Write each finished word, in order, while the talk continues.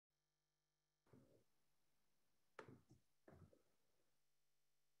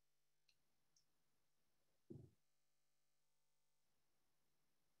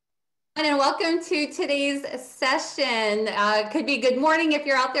And welcome to today's session. Could be good morning if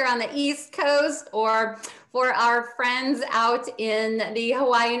you're out there on the East Coast, or for our friends out in the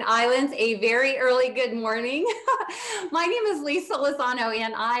Hawaiian Islands, a very early good morning. My name is Lisa Lozano,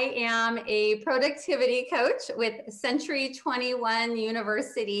 and I am a productivity coach with Century 21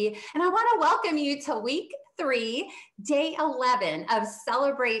 University. And I want to welcome you to week 3, day 11 of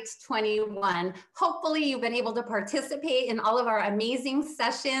Celebrate 21. Hopefully you've been able to participate in all of our amazing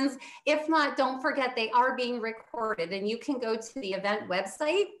sessions. If not, don't forget they are being recorded, and you can go to the event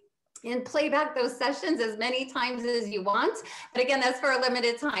website and play back those sessions as many times as you want. But again, that's for a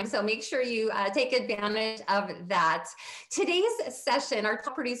limited time. So make sure you take advantage of that. Today's session, our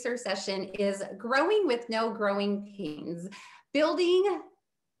top producer session, is Growing with No Growing Pains, building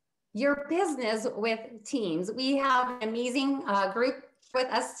your business with teams. We have an amazing group with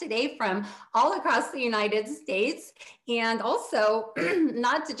us today from all across the United States, and also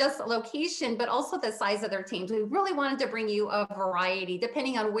not to just location, but also the size of their teams. We really wanted to bring you a variety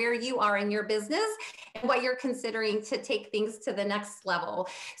depending on where you are in your business and what you're considering to take things to the next level.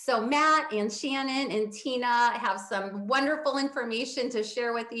 So Matt and Shannon and Tina have some wonderful information to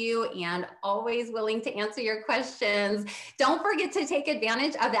share with you, and always willing to answer your questions. Don't forget to take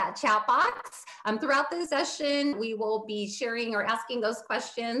advantage of that chat box. Throughout the session, we will be sharing or asking those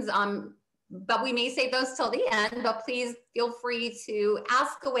questions, but we may save those till the end, but please feel free to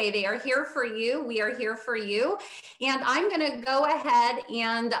ask away. They are here for you. We are here for you. And I'm going to go ahead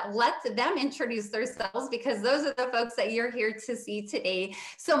and let them introduce themselves, because those are the folks that you're here to see today.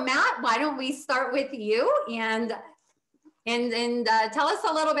 So Matt, why don't we start with you and tell us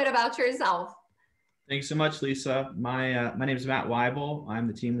a little bit about yourself. Thanks so much, Lisa. My name is Matt Weibel. I'm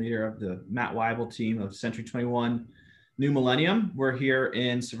the team leader of the Matt Weibel team of Century 21 New Millennium. We're here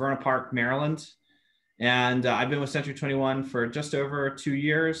in Severna Park, Maryland. And I've been with Century 21 for just over 2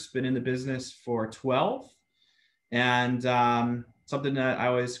 years, been in the business for 12. And something that I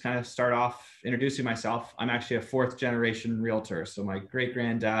always kind of start off introducing myself, I'm actually a 4th generation realtor. So my great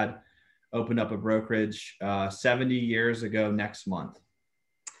granddad opened up a brokerage 70 years ago next month.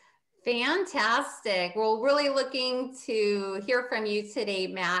 Fantastic. We're really looking to hear from you today,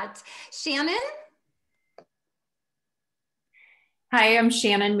 Matt. Shannon? Hi, I'm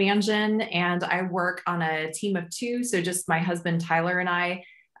Shannon Manjan, and I work on a team of 2. So just my husband, Tyler, and I.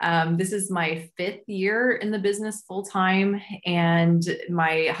 This is my 5th year in the business full time, and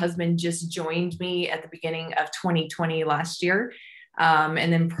my husband just joined me at the beginning of 2020 last year.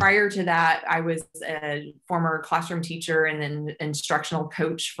 And then prior to that, I was a former classroom teacher and then instructional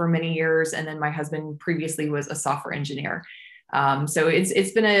coach for many years. And then my husband previously was a software engineer. So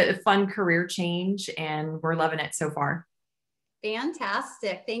it's been a fun career change, and we're loving it so far.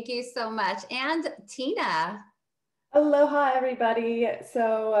 Fantastic. Thank you so much. And Tina. Aloha, everybody.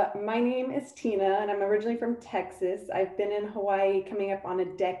 So my name is Tina, and I'm originally from Texas. I've been in Hawaii coming up on a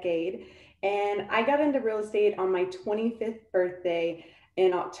decade, and I got into real estate on my 25th birthday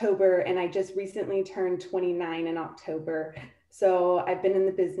in October, and I just recently turned 29 in October. So I've been in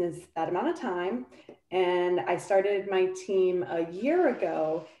the business that amount of time, and I started my team a year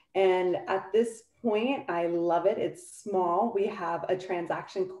ago, and at this point, I love it. It's small. We have a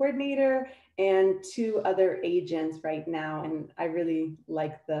transaction coordinator and 2 other agents right now, and I really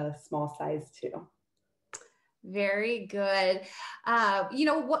like the small size too. Very good. You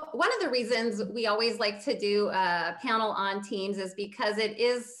know, one of the reasons we always like to do a panel on teams is because it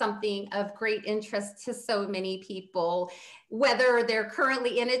is something of great interest to so many people, whether they're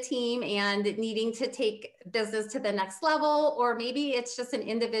currently in a team and needing to take business to the next level, or maybe it's just an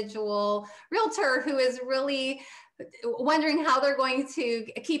individual realtor who is really wondering how they're going to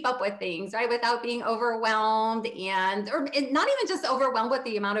keep up with things, right? Without being overwhelmed and not even just overwhelmed with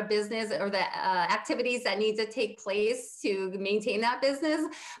the amount of business or the activities that need to take place to maintain that business,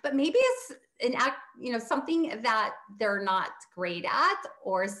 but maybe it's something that they're not great at,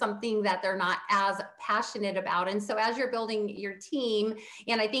 or something that they're not as passionate about. And so as you're building your team,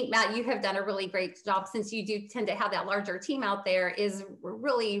 and I think Matt, you have done a really great job, since you do tend to have that larger team out there, is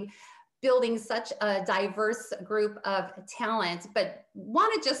really building such a diverse group of talent. But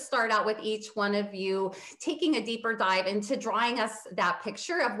want to just start out with each one of you taking a deeper dive into drawing us that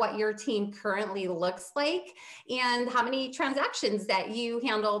picture of what your team currently looks like and how many transactions that you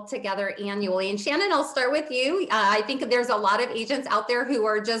handle together annually. And Shannon, I'll start with you. I think there's a lot of agents out there who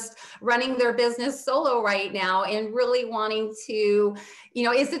are just running their business solo right now and really wanting to,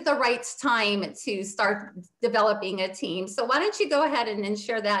 is it the right time to start developing a team? So why don't you go ahead and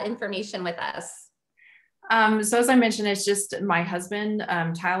share that information with us? So as I mentioned, it's just my husband,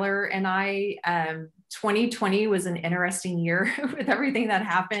 Tyler, and I. 2020 was an interesting year with everything that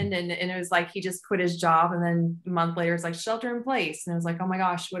happened. And it was like, he just quit his job. And then a month later, it's like shelter in place. And it was like, oh my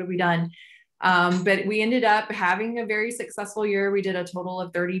gosh, what have we done? But we ended up having a very successful year. We did a total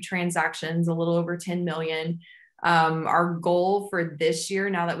of 30 transactions, a little over 10 million. Our goal for this year,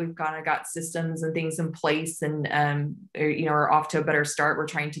 now that we've kind of got systems and things in place and, are off to a better start, we're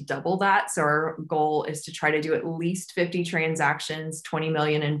trying to double that. So our goal is to try to do at least 50 transactions, 20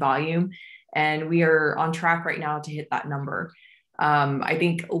 million in volume. And we are on track right now to hit that number. I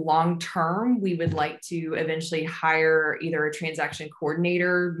think long-term, we would like to eventually hire either a transaction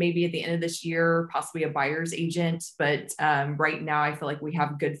coordinator, maybe at the end of this year, possibly a buyer's agent. But right now, I feel like we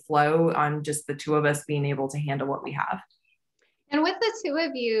have good flow on just the two of us being able to handle what we have. And with the two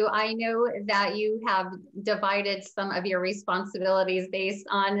of you, I know that you have divided some of your responsibilities based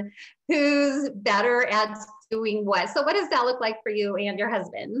on who's better at doing what. So what does that look like for you and your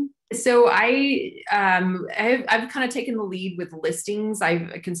husband? So I've kind of taken the lead with listings.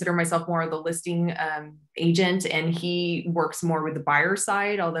 I consider myself more of the listing agent, and he works more with the buyer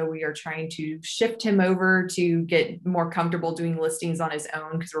side, although we are trying to shift him over to get more comfortable doing listings on his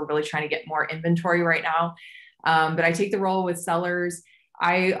own because we're really trying to get more inventory right now. But I take the role with sellers.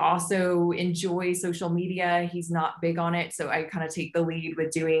 I also enjoy social media. He's not big on it. So I kind of take the lead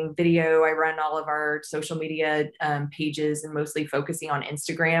with doing video. I run all of our social media pages and mostly focusing on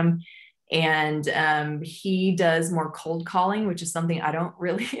Instagram. And he does more cold calling, which is something I don't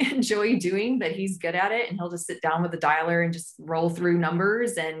really enjoy doing, but he's good at it. And he'll just sit down with the dialer and just roll through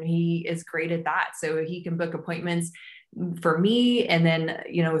numbers. And he is great at that. So he can book appointments for me. And then,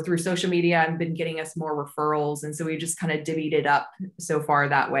 through social media, I've been getting us more referrals. And so we just kind of divvied it up so far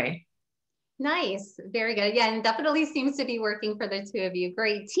that way. Nice. Very good. Yeah. And definitely seems to be working for the two of you.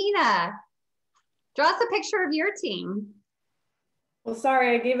 Great. Tina, draw us a picture of your team. Well,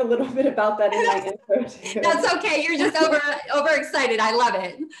 sorry, I gave a little bit about that in my intro too. That's okay. You're just overexcited. I love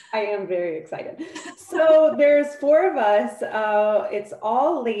it. I am very excited. So there's 4 of us. It's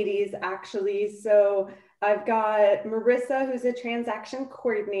all ladies, actually. So I've got Marissa, who's a transaction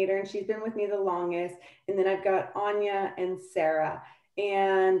coordinator, and she's been with me the longest. And then I've got Anya and Sarah.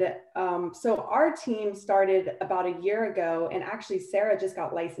 And so our team started about a year ago, and actually Sarah just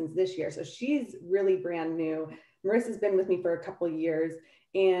got licensed this year. So she's really brand new. Marissa's been with me for a couple of years.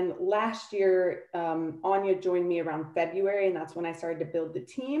 And last year, Anya joined me around February, and that's when I started to build the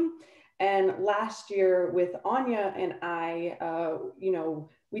team. And last year with Anya and I,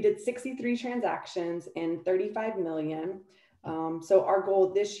 we did 63 transactions and 35 million. So our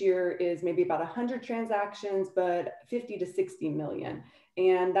goal this year is maybe about 100 transactions, but 50 to 60 million.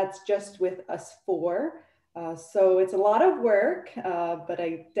 And that's just with us 4. So it's a lot of work, but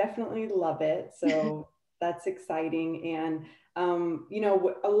I definitely love it. So that's exciting. And,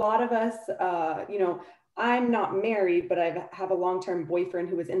 a lot of us, I'm not married, but I have a long-term boyfriend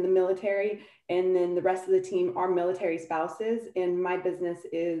who was in the military. And then the rest of the team are military spouses. And my business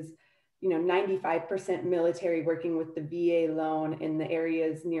is, 95% military, working with the VA loan in the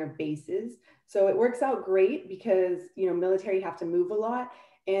areas near bases. So it works out great because, military have to move a lot.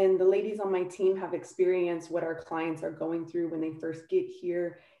 And the ladies on my team have experienced what our clients are going through when they first get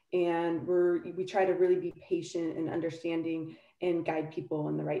here. And we try to really be patient and understanding and guide people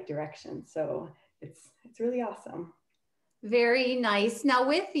in the right direction. So it's really awesome. Very nice. Now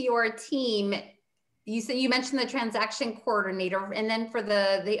with your team, you mentioned the transaction coordinator, and then for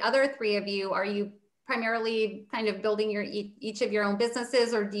the other 3 of you, are you primarily kind of building each of your own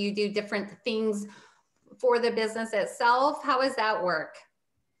businesses, or do you do different things for the business itself? How does that work?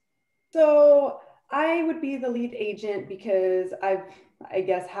 So I would be the lead agent because I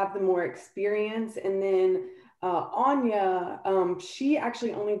guess have the more experience. And then Anya, she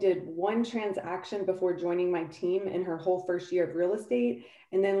actually only did 1 transaction before joining my team in her whole first year of real estate.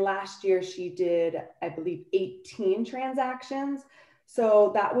 And then last year she did, I believe, 18 transactions.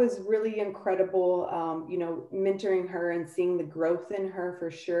 So that was really incredible, mentoring her and seeing the growth in her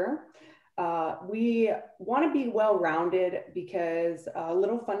for sure. We want to be well-rounded because a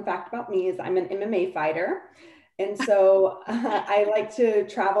little fun fact about me is I'm an MMA fighter. And so I like to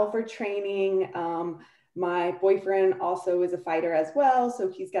travel for training. My boyfriend also is a fighter as well. So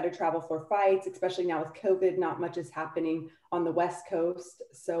he's got to travel for fights, especially now with COVID, not much is happening on the West Coast.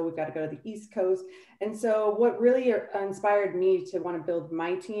 So we've got to go to the East Coast. And so what really inspired me to want to build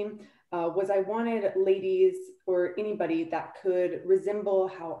my team was I wanted ladies or anybody that could resemble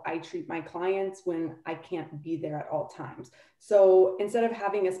how I treat my clients when I can't be there at all times. So instead of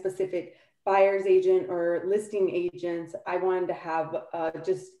having a specific buyer's agent or listing agents, I wanted to have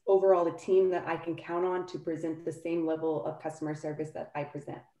just overall a team that I can count on to present the same level of customer service that I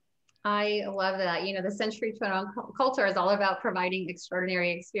present. I love that. You know, the Century 21 culture is all about providing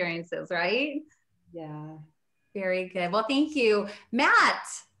extraordinary experiences, right? Yeah. Very good. Well, thank you. Matt,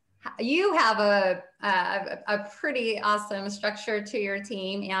 you have a pretty awesome structure to your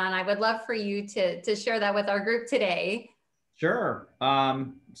team, and I would love for you to share that with our group today. Sure.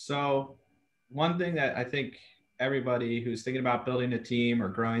 So one thing that I think everybody who's thinking about building a team or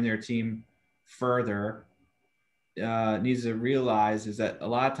growing their team further needs to realize is that a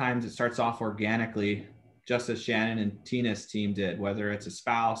lot of times it starts off organically, just as Shannon and Tina's team did, whether it's a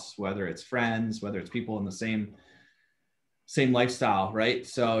spouse, whether it's friends, whether it's people in the same lifestyle, right?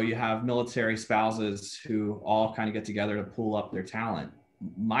 So you have military spouses who all kind of get together to pool up their talent.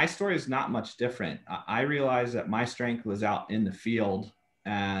 My story is not much different. I realized that my strength was out in the field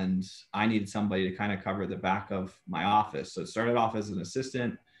and I needed somebody to kind of cover the back of my office. So it started off as an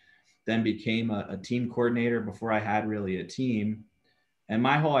assistant, then became a team coordinator before I had really a team. And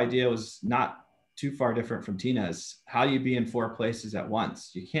my whole idea was not too far different from Tina's. How do you be in 4 places at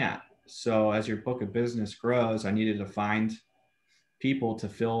once? You can't. So as your book of business grows, I needed to find people to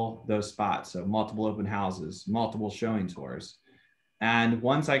fill those spots. So multiple open houses, multiple showing tours. And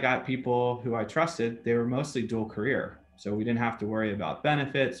once I got people who I trusted, they were mostly dual career. So we didn't have to worry about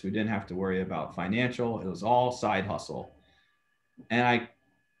benefits. We didn't have to worry about financial. It was all side hustle. And I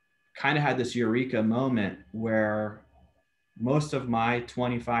kind of had this eureka moment where most of my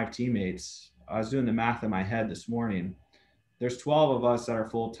 25 teammates, I was doing the math in my head this morning, there's 12 of us that are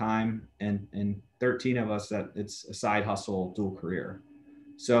full-time and 13 of us that it's a side hustle dual career.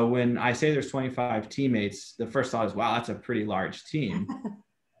 So when I say there's 25 teammates, the first thought is, wow, that's a pretty large team.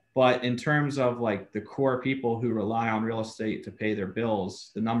 But in terms of like the core people who rely on real estate to pay their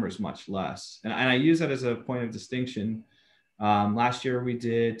bills, the number is much less. And I use that as a point of distinction. Last year we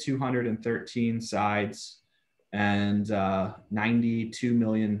did 213 sides and 92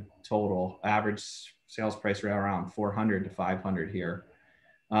 million total. Average sales price right around 400 to 500 here.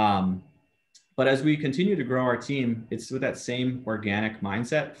 But as we continue to grow our team, it's with that same organic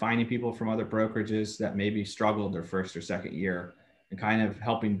mindset, finding people from other brokerages that maybe struggled their first or second year and kind of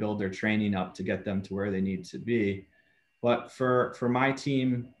helping build their training up to get them to where they need to be. But for my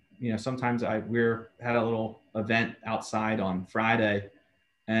team, you know, sometimes we had a little event outside on Friday,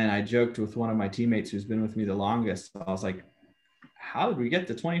 and I joked with one of my teammates who's been with me the longest. I was like, how did we get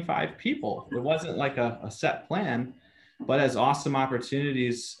to 25 people? It wasn't like a set plan, but as awesome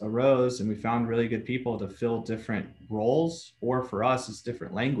opportunities arose and we found really good people to fill different roles, or for us, it's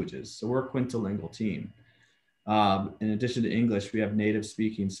different languages. So we're a quintilingual team. In addition to English, we have native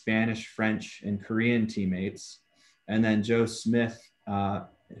speaking Spanish, French, and Korean teammates. And then Joe Smith,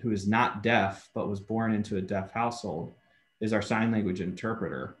 who is not deaf, but was born into a deaf household, is our sign language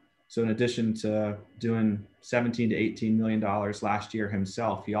interpreter. So in addition to doing $17 to $18 million last year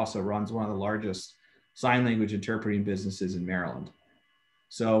himself, he also runs one of the largest sign language interpreting businesses in Maryland.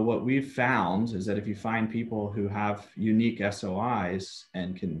 So what we've found is that if you find people who have unique SOIs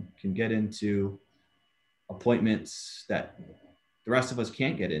and can get into appointments that the rest of us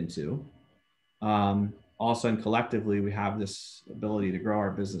can't get into, also and collectively, we have this ability to grow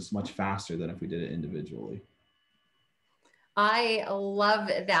our business much faster than if we did it individually. I love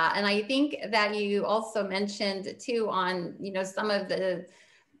that. And I think that you also mentioned too on, you know, some of the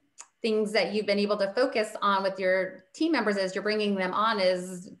things that you've been able to focus on with your team members as you're bringing them on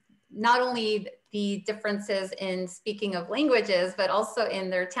is not only the differences in speaking of languages, but also in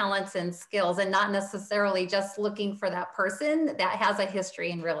their talents and skills, and not necessarily just looking for that person that has a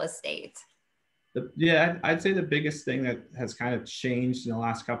history in real estate. Yeah, I'd say the biggest thing that has kind of changed in the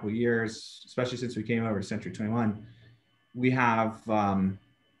last couple of years, especially since we came over to Century 21, we have,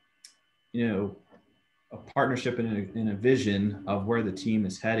 you know, a partnership and a vision of where the team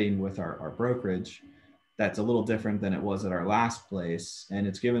is heading with our brokerage that's a little different than it was at our last place. And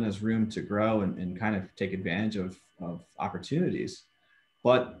it's given us room to grow and kind of take advantage of opportunities.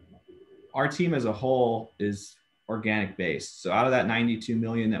 But our team as a whole is organic based. So out of that 92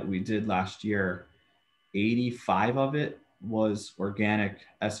 million that we did last year, 85 of it was organic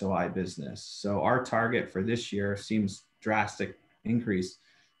SOI business. So our target for this year seems drastic increase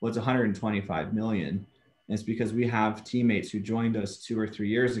was 125 million. And it's because we have teammates who joined us 2 or 3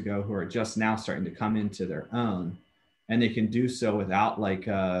 years ago who are just now starting to come into their own, and they can do so without like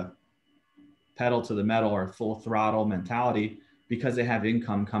a pedal to the metal or full throttle mentality because they have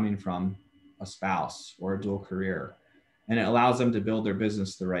income coming from a spouse or a dual career. And it allows them to build their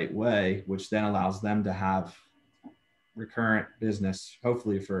business the right way, which then allows them to have recurrent business,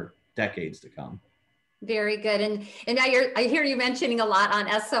 hopefully for decades to come. Very good. And now I hear you mentioning a lot on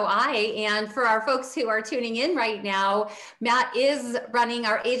SOI. And for our folks who are tuning in right now, Matt is running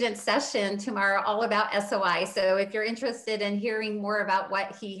our agent session tomorrow all about SOI. So if you're interested in hearing more about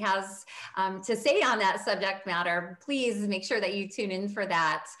what he has to say on that subject matter, please make sure that you tune in for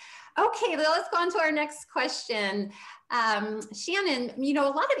that. Okay, let's go on to our next question. Shannon, a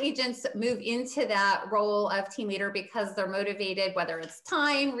lot of agents move into that role of team leader because they're motivated, whether it's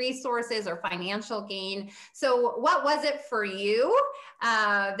time, resources, or financial gain. So what was it for you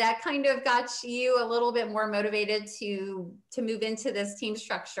that kind of got you a little bit more motivated to move into this team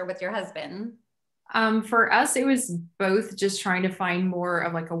structure with your husband? For us, it was both just trying to find more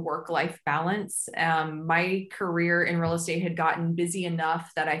of like a work-life balance. My career in real estate had gotten busy enough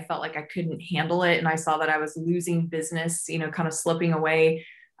that I felt like I couldn't handle it. And I saw that I was losing business, kind of slipping away.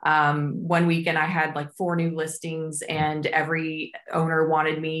 One weekend I had like 4 new listings and every owner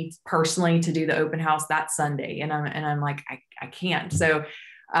wanted me personally to do the open house that Sunday. And I'm like, I can't. So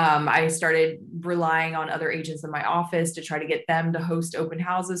I started relying on other agents in my office to try to get them to host open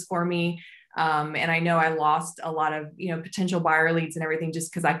houses for me. And I know I lost a lot of, potential buyer leads and everything just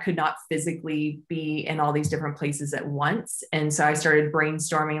because I could not physically be in all these different places at once. And so I started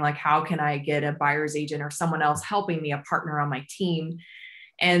brainstorming, like, how can I get a buyer's agent or someone else helping me, a partner on my team?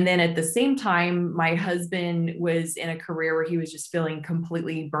 And then at the same time, my husband was in a career where he was just feeling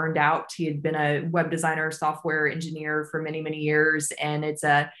completely burned out. He had been a web designer, software engineer for many, many years. And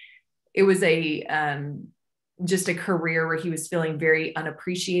it was just a career where he was feeling very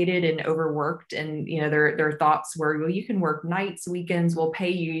unappreciated and overworked. And, their thoughts were, well, you can work nights, weekends, we'll pay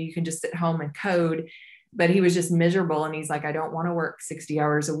you. You can just sit home and code. But he was just miserable. And he's like, I don't want to work 60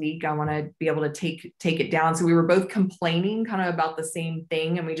 hours a week. I want to be able to take it down. So we were both complaining kind of about the same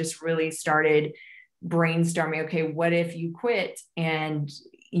thing. And we just really started brainstorming, okay, what if you quit and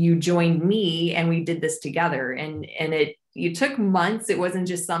you joined me and we did this together? And it took months. It wasn't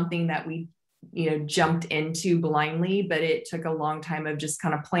just something that we jumped into blindly, but it took a long time of just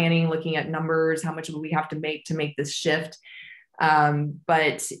kind of planning, looking at numbers, how much would we have to make this shift.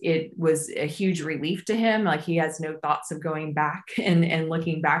 But it was a huge relief to him. Like, he has no thoughts of going back and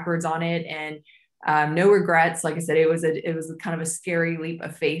looking backwards on it, and no regrets. Like I said, it was kind of a scary leap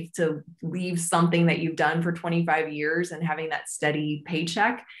of faith to leave something that you've done for 25 years and having that steady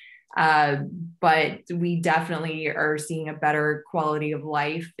paycheck. But we definitely are seeing a better quality of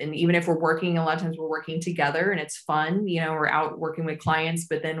life. And even if we're working, a lot of times we're working together and it's fun, we're out working with clients,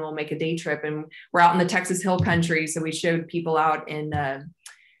 but then we'll make a day trip and we're out in the Texas Hill Country. So we showed people out in,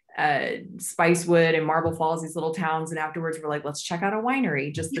 Spicewood and Marble Falls, these little towns. And afterwards we're like, let's check out a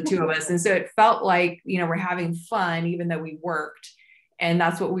winery, just the two of us. And so it felt like, we're having fun, even though we worked. And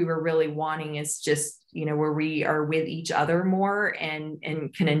that's what we were really wanting, is just, where we are with each other more and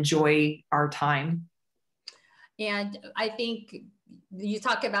can enjoy our time. And I think you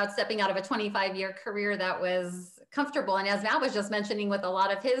talk about stepping out of a 25-year career that was comfortable. And as Matt was just mentioning, with a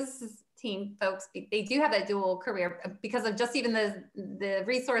lot of his team folks, they do have a dual career because of just even the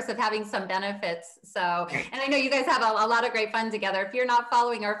resource of having some benefits. So, and I know you guys have a lot of great fun together. If you're not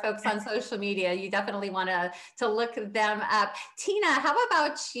following our folks on social media, you definitely want to look them up. Tina, how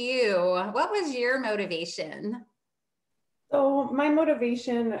about you? What was your motivation? So my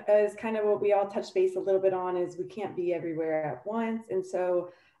motivation is kind of what we all touched base a little bit on, is we can't be everywhere at once. And so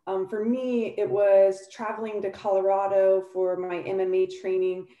for me, it was traveling to Colorado for my MMA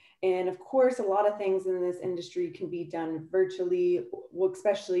training. And of course, a lot of things in this industry can be done virtually, well,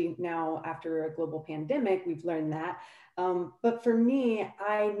 especially now after a global pandemic, we've learned that. But for me,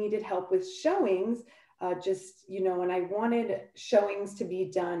 I needed help with showings, and I wanted showings to be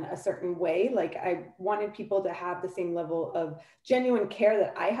done a certain way. Like, I wanted people to have the same level of genuine care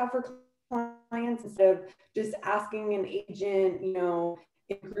that I have for clients, instead of just asking an agent,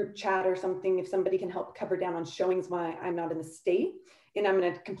 in group chat or something, if somebody can help cover down on showings while I'm not in the state and I'm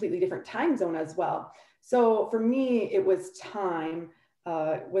in a completely different time zone as well. So for me, it was time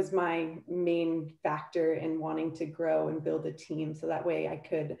was my main factor in wanting to grow and build a team, so that way I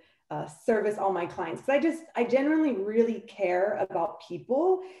could service all my clients. Because I genuinely really care about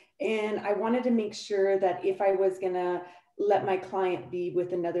people, and I wanted to make sure that if I was gonna let my client be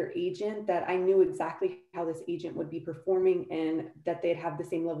with another agent, that I knew exactly how this agent would be performing and that they'd have the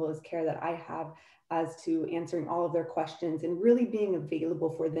same level of care that I have, as to answering all of their questions and really being available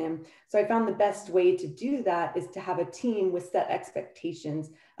for them. So I found the best way to do that is to have a team with set expectations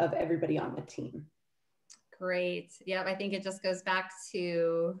of everybody on the team. Great. Yeah, I think it just goes back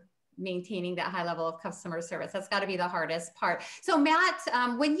to maintaining that high level of customer service. That's got to be the hardest part. So Matt,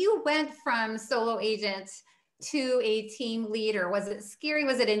 when you went from solo agent to a team leader? Was it scary?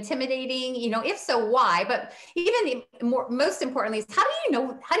 Was it intimidating? You know, if so, why? But even most importantly, is how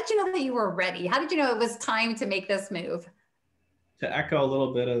did you know that you were ready? How did you know it was time to make this move? To echo a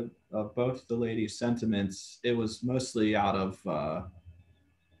little bit of both the ladies' sentiments, it was mostly out of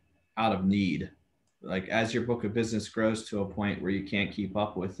need. Like, as your book of business grows to a point where you can't keep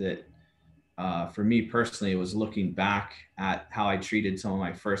up with it, for me personally, it was looking back at how I treated some of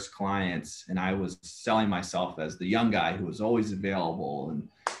my first clients, and I was selling myself as the young guy who was always available and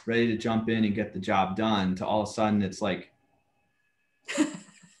ready to jump in and get the job done, to all of a sudden it's like,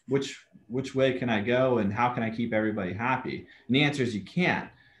 which way can I go and how can I keep everybody happy? And the answer is you can't.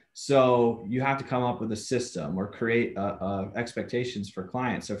 So you have to come up with a system or create expectations for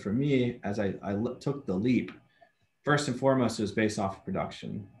clients. So for me, as I took the leap, first and foremost, it was based off of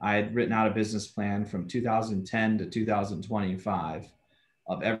production. I had written out a business plan from 2010 to 2025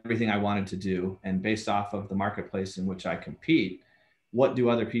 of everything I wanted to do. And based off of the marketplace in which I compete, what do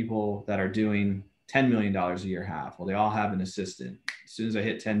other people that are doing $10 million a year have? Well, they all have an assistant. As soon as I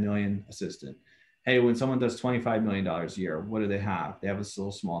hit 10 million, assistant. Hey, when someone does $25 million a year, what do they have? They have a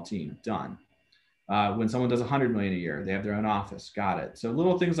little small team. Done. When someone does 100 million a year, they have their own office. Got it. So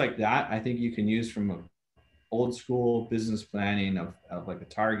little things like that, I think you can use from an old school business planning of like a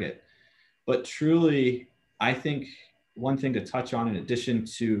target. But truly, I think one thing to touch on, in addition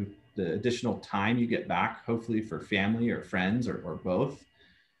to the additional time you get back, hopefully for family or friends or both,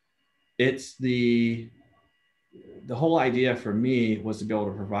 it's the whole idea for me was to be able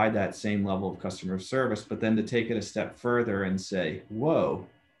to provide that same level of customer service, but then to take it a step further and say, whoa,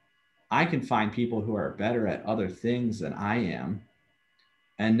 I can find people who are better at other things than I am.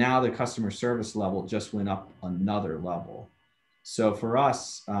 And now the customer service level just went up another level. So for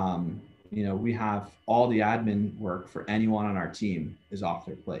us, we have all the admin work for anyone on our team is off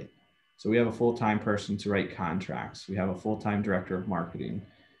their plate. So we have a full-time person to write contracts. We have a full-time director of marketing.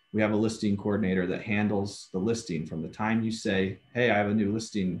 We have a listing coordinator that handles the listing from the time you say, hey, I have a new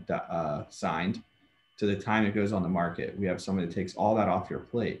listing signed, to the time it goes on the market. We have somebody that takes all that off your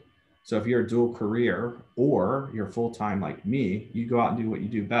plate. So if you're a dual career or you're full-time like me, you go out and do what you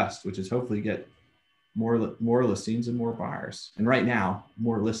do best, which is hopefully get more listings and more buyers. And right now,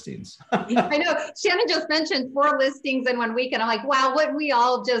 more listings. I know Shannon just mentioned 4 listings in 1 week. And I'm like, wow, wouldn't we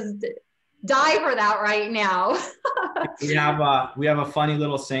all just die for that right now? We have a funny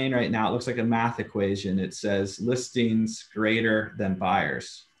little saying right now. It looks like a math equation. It says listings greater than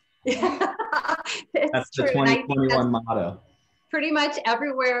buyers. Yeah, that's the 2021 motto. Pretty much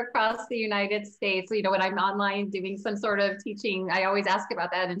everywhere across the United States. You know, when I'm online doing some sort of teaching, I always ask about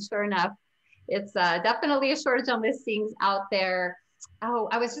that. And sure enough, it's definitely a shortage on listings out there. Oh,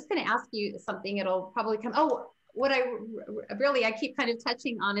 I was just going to ask you something. It'll probably come. Oh, what I keep kind of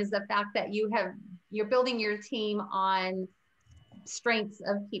touching on is the fact that you're building your team on strengths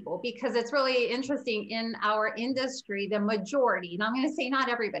of people, because it's really interesting in our industry, the majority, and I'm going to say not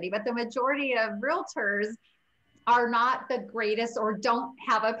everybody, but the majority of realtors are not the greatest or don't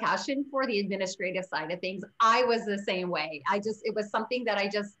have a passion for the administrative side of things. I was the same way. It was something that I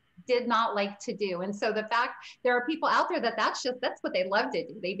just did not like to do. And so the fact there are people out there that's what they love to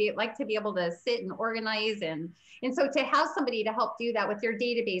do. They like to be able to sit and organize. And so to have somebody to help do that with your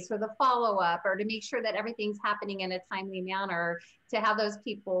database or the follow-up, or to make sure that everything's happening in a timely manner, to have those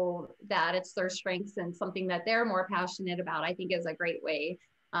people that it's their strengths and something that they're more passionate about, I think is a great way.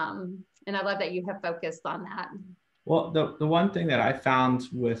 And I love that you have focused on that. Well, the one thing that I found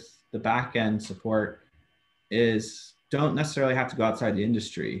with the back end support is don't necessarily have to go outside the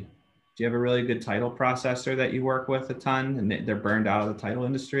industry. Do you have a really good title processor that you work with a ton and they're burned out of the title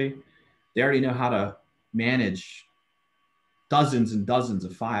industry? They already know how to manage dozens and dozens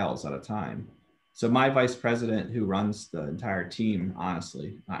of files at a time. So my vice president, who runs the entire team,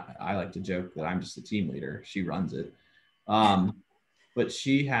 honestly, I like to joke that I'm just the team leader. She runs it. But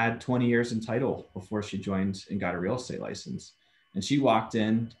she had 20 years in title before she joined and got a real estate license. And she walked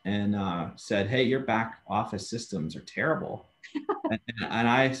in and said, hey, your back office systems are terrible. and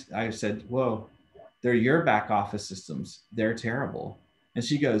I said, whoa, they're your back office systems. They're terrible. And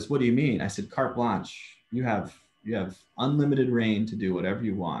she goes, what do you mean? I said, carte blanche. You have unlimited reign to do whatever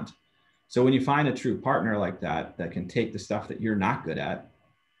you want. So when you find a true partner like that can take the stuff that you're not good at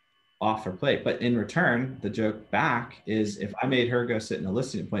off her plate. But in return, the joke back is, if I made her go sit in a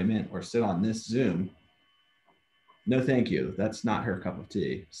listing appointment or sit on this Zoom, no, thank you. That's not her cup of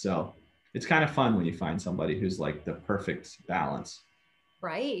tea. So it's kind of fun when you find somebody who's like the perfect balance.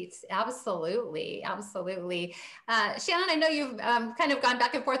 Right. Absolutely. Absolutely. Shannon, I know you've kind of gone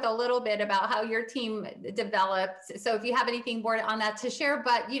back and forth a little bit about how your team developed. So if you have anything more on that to share,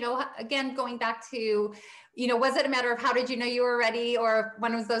 but, again, going back to was it a matter of how did you know you were ready, or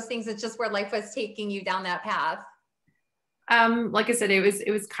one of those things that's just where life was taking you down that path? Like I said,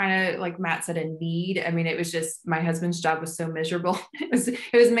 it was kind of like Matt said, a need. I mean, it was just, my husband's job was so miserable.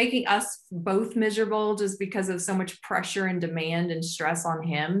 It was making us both miserable just because of so much pressure and demand and stress on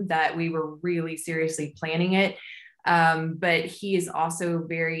him that we were really seriously planning it. But he is also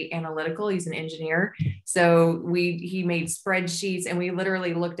very analytical. He's an engineer. So he made spreadsheets, and we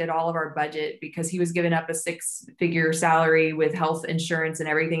literally looked at all of our budget because he was giving up a 6-figure salary with health insurance and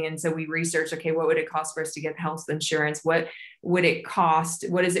everything. And so we researched, okay, what would it cost for us to get health insurance? What would it cost?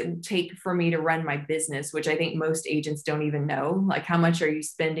 What does it take for me to run my business? Which I think most agents don't even know. Like, how much are you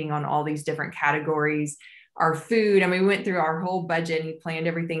spending on all these different categories? Our food. And we went through our whole budget, and he planned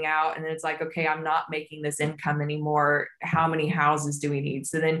everything out. And then it's like, okay, I'm not making this income anymore. How many houses do we need?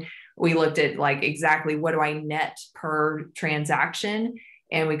 So then we looked at like exactly what do I net per transaction?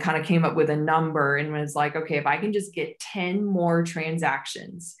 And we kind of came up with a number, and was like, okay, if I can just get 10 more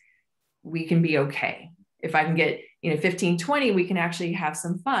transactions, we can be okay. If I can get, 15, 20, we can actually have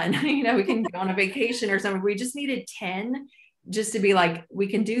some fun. We can go on a vacation or something. We just needed 10 just to be like, we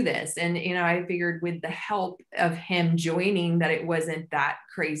can do this. And, I figured with the help of him joining that it wasn't that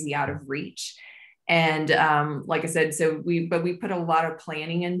crazy out of reach. And like I said, we put a lot of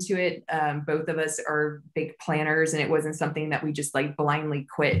planning into it. Both of us are big planners, and it wasn't something that we just like blindly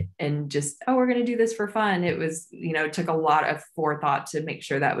quit and just, oh, we're going to do this for fun. It was, it took a lot of forethought to make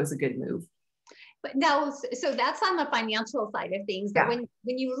sure that was a good move. But now, so that's on the financial side of things. But when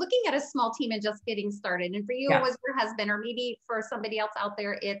you're looking at a small team and just getting started, and for you, it was your husband, or maybe for somebody else out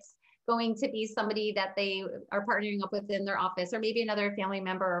there, it's going to be somebody that they are partnering up with in their office, or maybe another family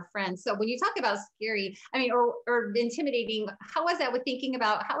member or friend. So when you talk about scary, or intimidating, how was that with thinking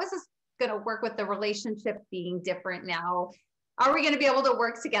about how is this going to work with the relationship being different now? Are we going to be able to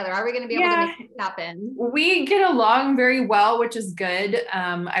work together? Are we going to be able to make it happen? We get along very well, which is good.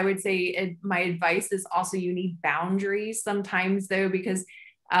 I would say my advice is also you need boundaries sometimes, though, because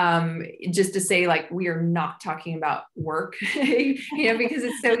just to say like, we are not talking about work, because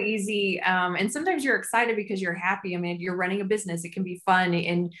it's so easy. And sometimes you're excited because you're happy. I mean, if you're running a business, it can be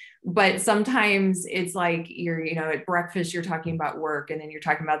fun. But sometimes it's like you're, at breakfast, you're talking about work, and then you're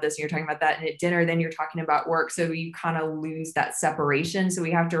talking about this and you're talking about that. And at dinner, then you're talking about work. So you kind of lose that separation. So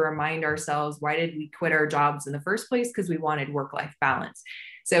we have to remind ourselves, why did we quit our jobs in the first place? Because we wanted work-life balance.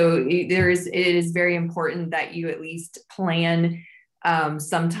 So it is very important that you at least plan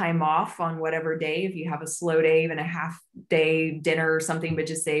some time off on whatever day. If you have a slow day, even a half day dinner or something, but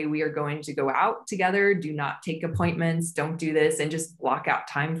just say, we are going to go out together. Do not take appointments. Don't do this, and just block out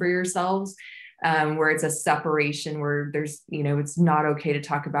time for yourselves. Where it's a separation, where there's, it's not okay to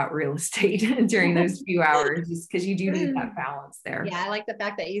talk about real estate during those few hours, just because you do need that balance there. Yeah, I like the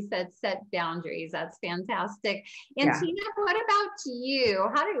fact that you said set boundaries. That's fantastic. And Tina, what about you?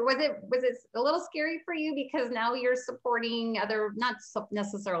 Was it a little scary for you, because now you're supporting not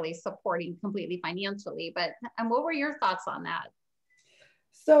necessarily supporting completely financially, and what were your thoughts on that?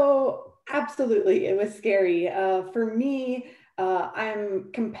 So absolutely, it was scary. For me,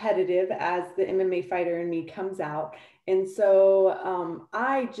 I'm competitive, as the MMA fighter in me comes out. And so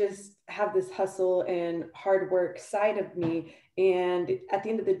I just have this hustle and hard work side of me. And at the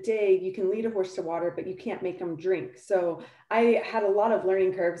end of the day, you can lead a horse to water, but you can't make them drink. So I had a lot of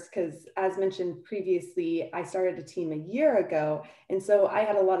learning curves because, as mentioned previously, I started a team a year ago. And so I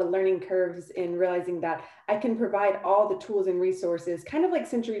had a lot of learning curves in realizing that I can provide all the tools and resources, kind of like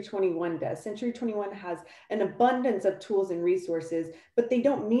Century 21 does. Century 21 has an abundance of tools and resources, but they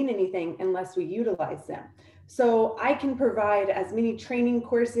don't mean anything unless we utilize them. So I can provide as many training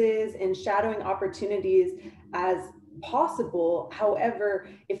courses and shadowing opportunities as possible. However,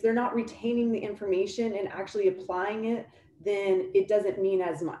 if they're not retaining the information and actually applying it, then it doesn't mean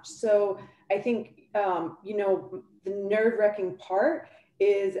as much. So I think, the nerve-wracking part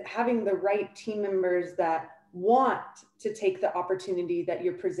is having the right team members that want to take the opportunity that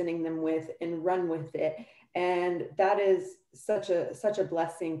you're presenting them with and run with it. And that is such a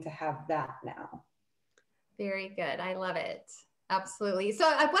blessing to have that now. Very good. I love it. Absolutely. So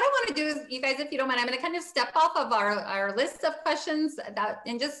what I want to do is, you guys, if you don't mind, I'm going to kind of step off of our list of questions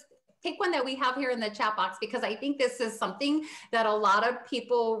and just take one that we have here in the chat box, because I think this is something that a lot of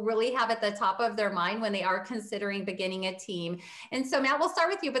people really have at the top of their mind when they are considering beginning a team. And so Matt, we'll start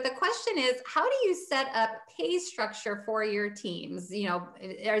with you, but the question is, how do you set up pay structure for your teams?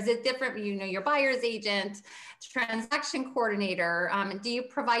 Is it different? Your buyer's agent, transaction coordinator, do you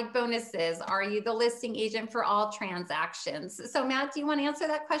provide bonuses? Are you the listing agent for all transactions? So Matt, do you want to answer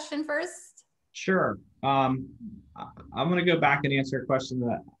that question first? Sure. I'm going to go back and answer a question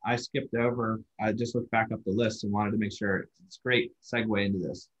that I skipped over. I just looked back up the list and wanted to make sure it's a great segue into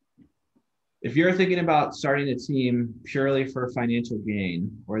this. If you're thinking about starting a team purely for financial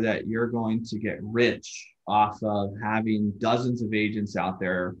gain, or that you're going to get rich off of having dozens of agents out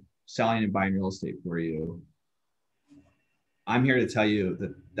there selling and buying real estate for you, I'm here to tell you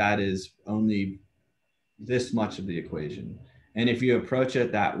that that is only this much of the equation. And if you approach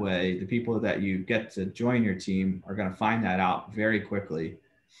it that way, the people that you get to join your team are going to find that out very quickly,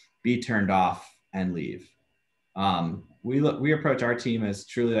 be turned off, and leave. We approach our team as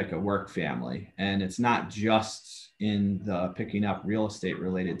truly like a work family, and it's not just in the picking up real estate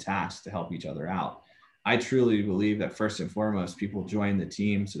related tasks to help each other out. I truly believe that first and foremost, people join the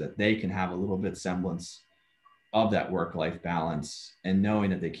team so that they can have a little bit semblance of that work-life balance, and knowing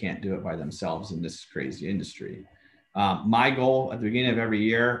that they can't do it by themselves in this crazy industry. My goal at the beginning of every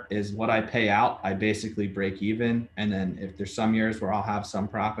year is what I pay out, I basically break even. And then if there's some years where I'll have some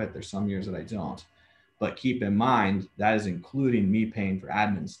profit, there's some years that I don't. But keep in mind, that is including me paying for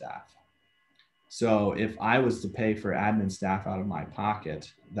admin staff. So if I was to pay for admin staff out of my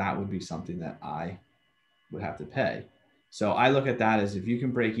pocket, that would be something that I would have to pay. So I look at that as, if you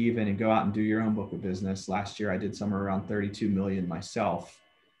can break even and go out and do your own book of business. Last year, I did somewhere around 32 million myself,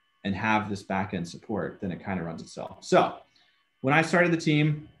 and have this back end support, then it kind of runs itself. So when I started the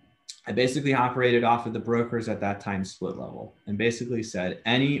team, I basically operated off of the brokers at that time split level, and basically said,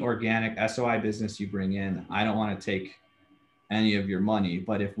 any organic SOI business you bring in, I don't want to take any of your money,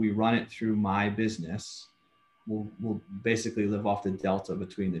 but if we run it through my business, we'll basically live off the delta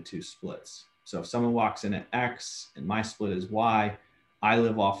between the two splits. So if someone walks in at X and my split is Y, I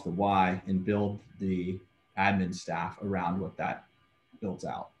live off the Y and build the admin staff around what that builds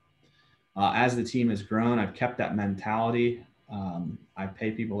out. As the team has grown, I've kept that mentality. I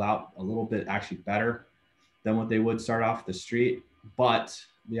pay people out a little bit actually better than what they would start off the street. But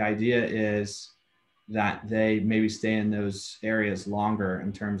the idea is that they maybe stay in those areas longer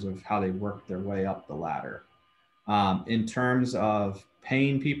in terms of how they work their way up the ladder. In terms of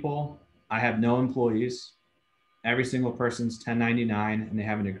paying people, I have no employees. Every single person's 1099, and they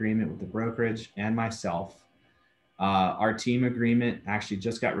have an agreement with the brokerage and myself. Our team agreement actually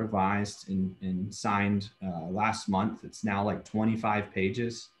just got revised and signed last month. It's now like 25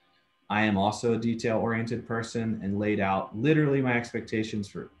 pages. I am also a detail-oriented person, and laid out literally my expectations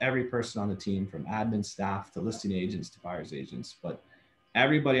for every person on the team, from admin staff to listing agents to buyer's agents. But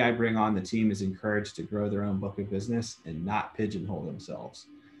everybody I bring on the team is encouraged to grow their own book of business and not pigeonhole themselves.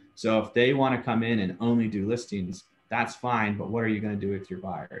 So if they want to come in and only do listings, that's fine. But what are you going to do with your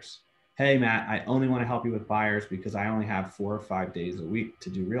buyers? Hey, Matt, I only want to help you with buyers because I only have 4 or 5 days a week to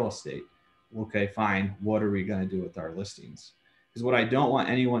do real estate. Okay, fine. What are we going to do with our listings? Because what I don't want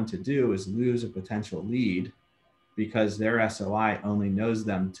anyone to do is lose a potential lead because their SOI only knows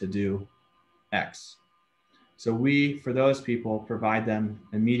them to do X. So we, for those people, provide them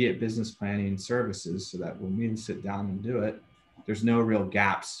immediate business planning services so that when we sit down and do it, there's no real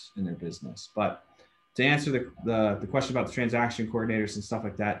gaps in their business. But to answer the question about the transaction coordinators and stuff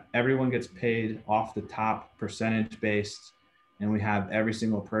like that, everyone gets paid off the top, percentage based, and we have every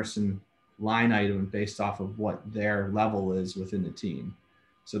single person line item based off of what their level is within the team.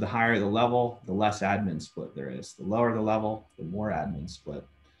 So the higher the level, the less admin split there is. The lower the level, the more admin split.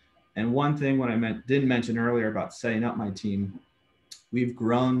 And one thing when I didn't mention earlier about setting up my team, we've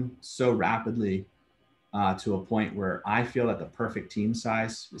grown so rapidly to a point where I feel that the perfect team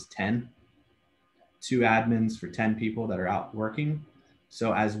size is 10. 2 admins for 10 people that are out working.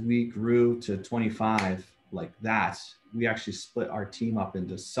 So as we grew to 25 like that, we actually split our team up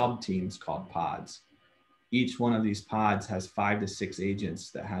into sub teams called pods. Each one of these pods has 5 to 6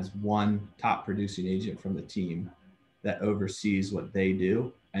 agents that has one top producing agent from the team that oversees what they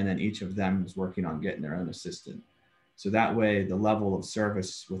do. And then each of them is working on getting their own assistant. So that way the level of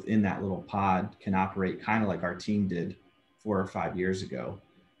service within that little pod can operate kind of like our team did 4 or 5 years ago.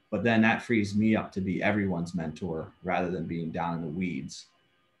 But then that frees me up to be everyone's mentor rather than being down in the weeds.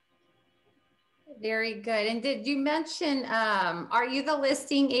 Very good. And did you mention, are you the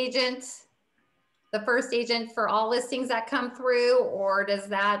listing agent, the first agent for all listings that come through, or does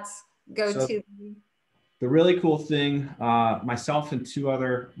that go to? The really cool thing, myself and 2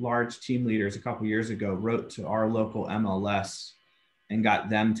 other large team leaders a couple years ago wrote to our local MLS and got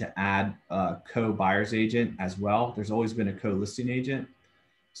them to add a co-buyer's agent as well. There's always been a co-listing agent.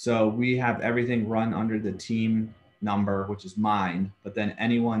 So we have everything run under the team number, which is mine, but then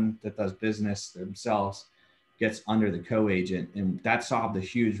anyone that does business themselves gets under the co-agent. And that solved a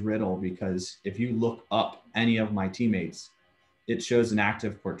huge riddle, because if you look up any of my teammates, it shows an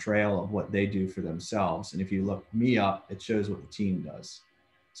active portrayal of what they do for themselves. And if you look me up, it shows what the team does.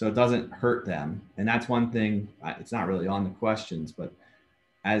 So it doesn't hurt them. And that's one thing, it's not really on the questions, but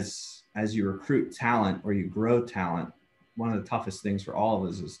as you recruit talent or you grow talent, one of the toughest things for all of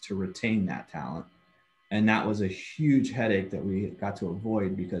us is to retain that talent. And that was a huge headache that we got to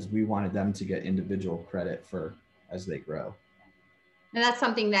avoid because we wanted them to get individual credit for as they grow. And that's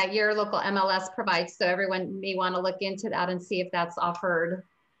something that your local MLS provides. So everyone may want to look into that and see if that's offered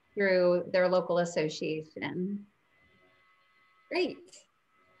through their local association. Great.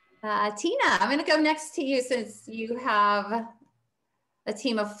 Tina, I'm going to go next to you since you have a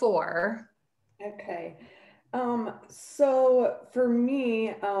team of 4. Okay. So for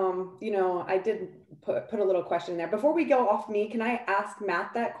me, you know, I did put a little question there. Before we go off me, can I ask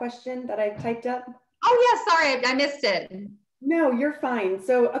Matt that question that I typed up? Oh yeah, sorry, I missed it. No, you're fine.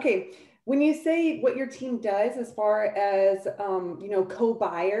 So, okay. When you say what your team does as far as, you know,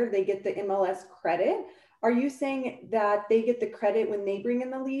 co-buyer, they get the MLS credit. Are you saying that they get the credit when they bring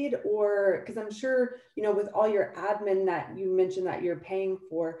in the lead, or, because I'm sure, you know, with all your admin that you mentioned that you're paying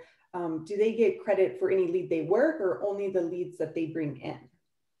for, do they get credit for any lead they work or only the leads that they bring in?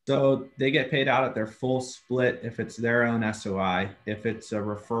 So they get paid out at their full split if it's their own SOI. If it's a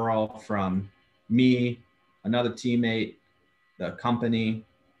referral from me, another teammate, the company,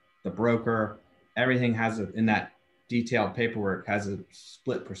 the broker, everything has in that detailed paperwork has a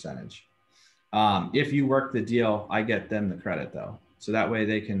split percentage. If you work the deal, I get them the credit though. So that way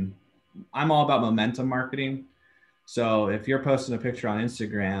they can, I'm all about momentum marketing. So if you're posting a picture on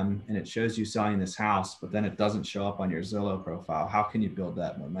Instagram and it shows you selling this house, but then it doesn't show up on your Zillow profile, how can you build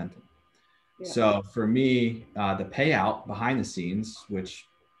that momentum? Yeah. So for me, the payout behind the scenes, which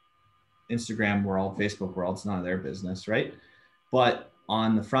Instagram world, Facebook world, it's none of their business, right? But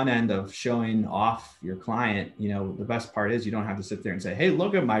on the front end of showing off your client, you know, the best part is you don't have to sit there and say, hey,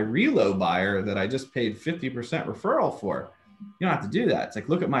 look at my reload buyer that I just paid 50% referral for. You don't have to do that. It's like,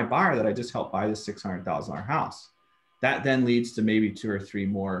 look at my buyer that I just helped buy this $600,000 house. That then leads to maybe 2 or 3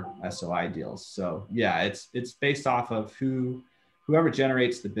 more SOI deals. So yeah, it's based off of whoever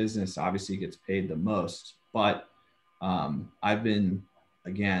generates the business obviously gets paid the most. But I've been,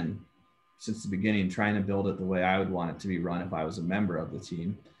 again, since the beginning, trying to build it the way I would want it to be run if I was a member of the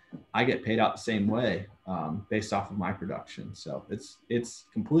team. I get paid out the same way based off of my production. So it's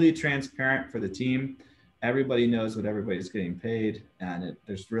completely transparent for the team. Everybody knows what everybody's getting paid, and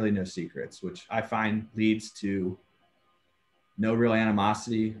there's really no secrets, which I find leads to no real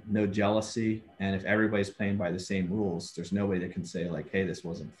animosity, no jealousy. And if everybody's playing by the same rules, there's no way they can say like, hey, this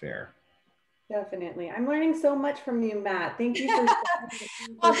wasn't fair. Definitely. I'm learning so much from you, Matt. Thank you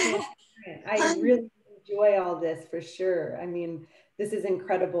for I really enjoy all this for sure. I mean, this is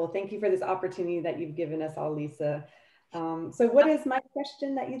incredible. Thank you for this opportunity that you've given us all, Lisa. So what is my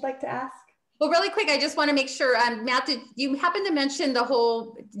question that you'd like to ask? Well, really quick, I just want to make sure, Matt, did you happen to mention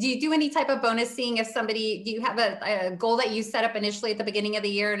do you do any type of bonusing if somebody, do you have a goal that you set up initially at the beginning of the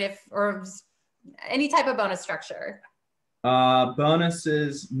year, and or any type of bonus structure?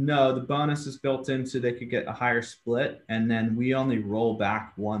 Bonuses, no, the bonus is built into, they could get a higher split, and then we only roll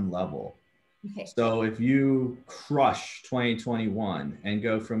back 1 level. Okay. So if you crush 2021 and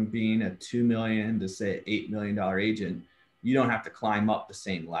go from being a $2 million to say $8 million agent, you don't have to climb up the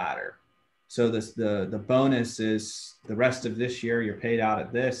same ladder. So the bonus is the rest of this year, you're paid out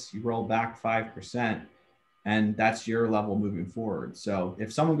at this, you roll back 5%, and that's your level moving forward. So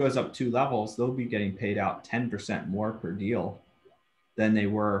if someone goes up 2 levels, they'll be getting paid out 10% more per deal than they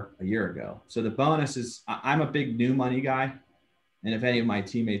were a year ago. So the bonus is, I'm a big new money guy. And if any of my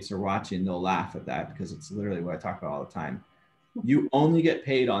teammates are watching, they'll laugh at that because it's literally what I talk about all the time. You only get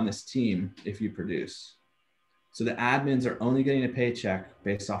paid on this team if you produce. So the admins are only getting a paycheck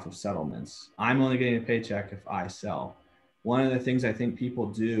based off of settlements. I'm only getting a paycheck if I sell. One of the things I think people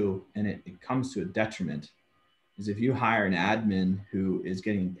do, and it comes to a detriment, is if you hire an admin who is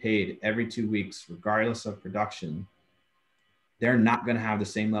getting paid every 2 weeks, regardless of production, they're not going to have the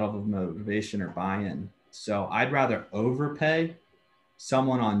same level of motivation or buy-in. So I'd rather overpay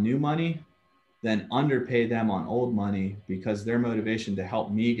someone on new money than underpay them on old money, because their motivation to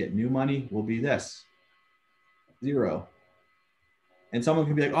help me get new money will be this: 0. And someone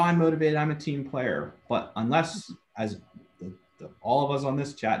can be like, oh, I'm motivated, I'm a team player. But unless, as all of us on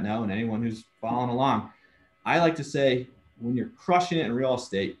this chat know, and anyone who's following along, I like to say, when you're crushing it in real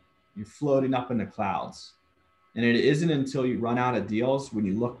estate, you're floating up in the clouds. And it isn't until you run out of deals when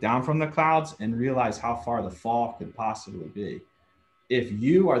you look down from the clouds and realize how far the fall could possibly be. If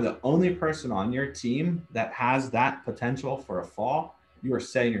you are the only person on your team that has that potential for a fall, you are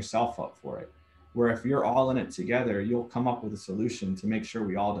setting yourself up for it. where if you're all in it together, you'll come up with a solution to make sure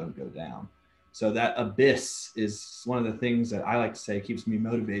we all don't go down. So that abyss is one of the things that I like to say keeps me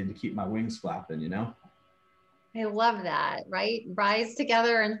motivated to keep my wings flapping, you know? I love that, right? Rise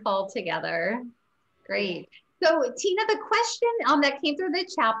together and fall together. Great. So Tina, the question that came through the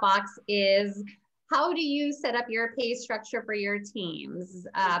chat box is, how do you set up your pay structure for your teams,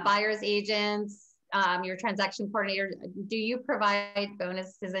 buyers, agents, your transaction coordinator? Do you provide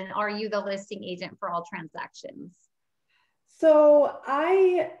bonuses, and are you the listing agent for all transactions? So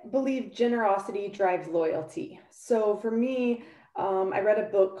I believe generosity drives loyalty. So for me, I read a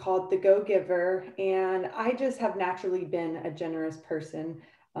book called The Go Giver, and I just have naturally been a generous person.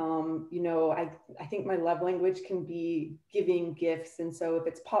 You know, I think my love language can be giving gifts. And so if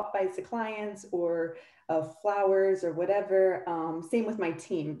it's pop buys to clients or flowers or whatever, same with my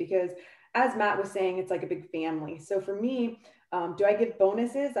team, because as Matt was saying, it's like a big family. So for me, do I give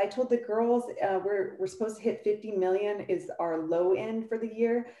bonuses? I told the girls we're supposed to hit 50 million is our low end for the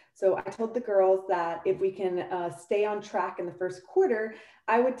year. So I told the girls that if we can stay on track in the first quarter,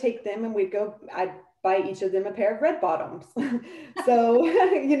 I would take them and I'd buy each of them a pair of red bottoms. So,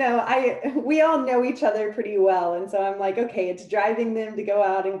 you know, we all know each other pretty well. And so I'm like, okay, it's driving them to go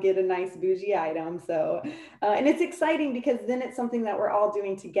out and get a nice bougie item. So, and it's exciting because then it's something that we're all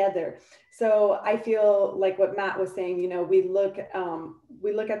doing together. So I feel like what Matt was saying, you know, we look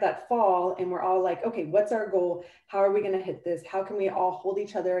at that fall and we're all like, okay, what's our goal? How are we going to hit this? How can we all hold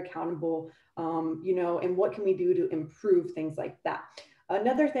each other accountable? You know, and what can we do to improve things like that?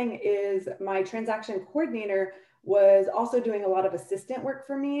 Another thing is my transaction coordinator was also doing a lot of assistant work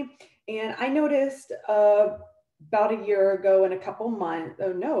for me. And I noticed about a year ago and a couple months,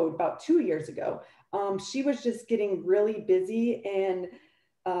 oh no, about 2 years ago, she was just getting really busy and,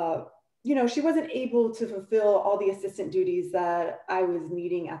 you know, she wasn't able to fulfill all the assistant duties that I was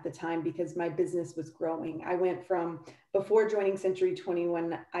needing at the time because my business was growing. I went from, before joining Century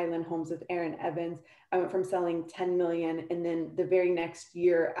 21 Island Homes with Aaron Evans, I went from selling 10 million. And then the very next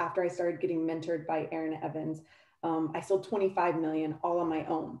year after I started getting mentored by Aaron Evans, I sold 25 million all on my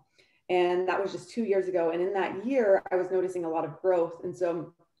own. And that was just 2 years ago. And in that year, I was noticing a lot of growth. And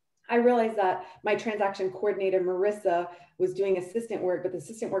so I realized that my transaction coordinator, Marissa, was doing assistant work, but the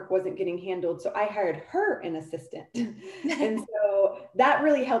assistant work wasn't getting handled. So I hired her an assistant. And so that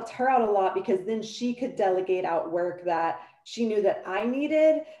really helped her out a lot because then she could delegate out work that she knew that I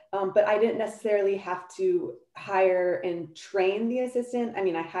needed, but I didn't necessarily have to hire and train the assistant. I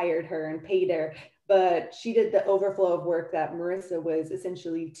mean, I hired her and paid her, but she did the overflow of work that Marissa was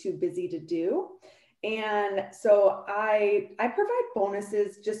essentially too busy to do. And so I provide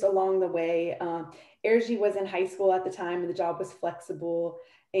bonuses just along the way. Ergie was in high school at the time and the job was flexible.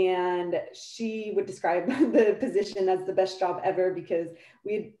 And she would describe the position as the best job ever because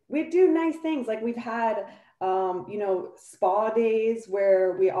we'd do nice things. Like we've had, you know, spa days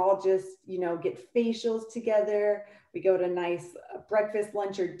where we all just, you know, get facials together. We go to nice breakfast,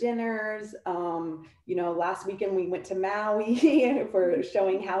 lunch, or dinners. You know, last weekend we went to Maui for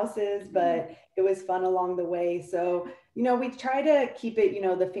showing houses, but it was fun along the way. So, you know, we try to keep it, you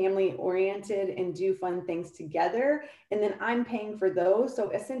know, the family oriented and do fun things together. And then I'm paying for those. So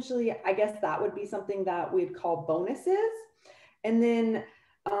essentially, I guess that would be something that we'd call bonuses. And then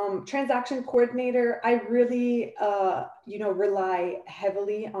transaction coordinator, I really, you know, rely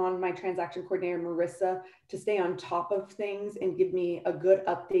heavily on my transaction coordinator, Marissa, to stay on top of things and give me a good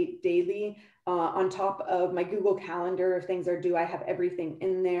update daily. On top of my Google Calendar, if things are due, I have everything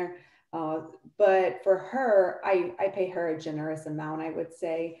in there. But for her, I pay her a generous amount, I would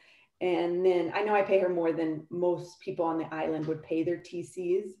say. And then I know I pay her more than most people on the island would pay their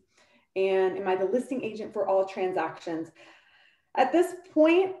TCs. And am I the listing agent for all transactions? At this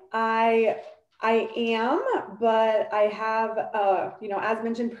point, I am, but I have, you know, as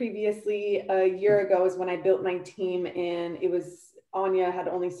mentioned previously, a year ago is when I built my team, and it was Anya had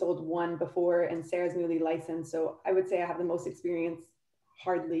only sold one before, and Sarah's newly licensed. So I would say I have the most experience,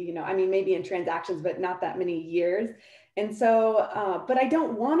 hardly, you know, I mean, maybe in transactions, but not that many years. And so, but I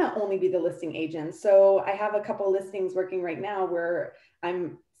don't want to only be the listing agent. So I have a couple listings working right now where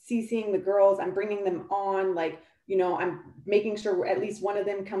I'm CCing the girls, I'm bringing them on, like, you know, I'm making sure at least one of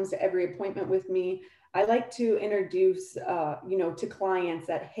them comes to every appointment with me. I like to introduce, you know, to clients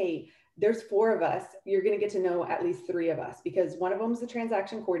that, hey, there's 4 of us. You're going to get to know at least 3 of us because one of them is the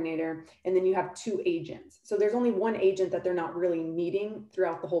transaction coordinator, and then you have 2 agents. So there's only one agent that they're not really meeting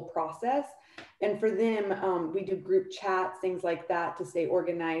throughout the whole process. And for them, we do group chats, things like that to stay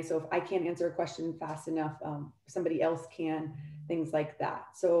organized. So if I can't answer a question fast enough, somebody else can, things like that.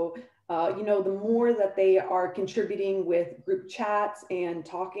 So The more that they are contributing with group chats and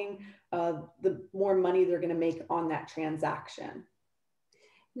talking, the more money they're going to make on that transaction.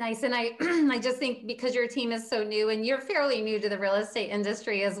 Nice. And I, I just think because your team is so new and you're fairly new to the real estate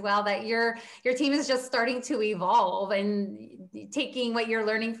industry as well, that your team is just starting to evolve and taking what you're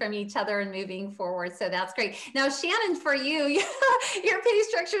learning from each other and moving forward. So that's great. Now, Shannon, for you, your pay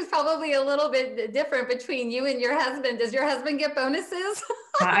structure is probably a little bit different between you and your husband. Does your husband get bonuses?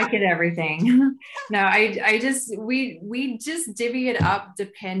 I get everything. No, we just divvy it up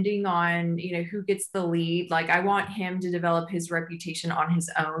depending on, who gets the lead. Like I want him to develop his reputation on his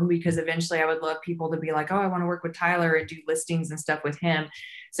own, because eventually I would love people to be like, oh, I want to work with Tyler and do listings and stuff with him.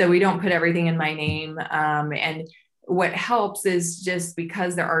 So we don't put everything in my name. And what helps is just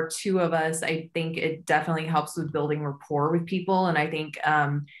because there are two of us, I think it definitely helps with building rapport with people. And I think,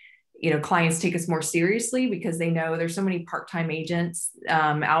 clients take us more seriously because they know there's so many part-time agents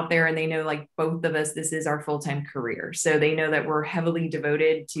out there, and they know, like, both of us, this is our full-time career. So they know that we're heavily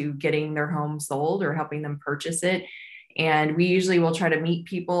devoted to getting their home sold or helping them purchase it. And we usually will try to meet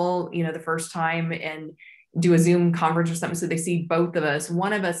people, the first time and do a Zoom conference or something. So they see both of us.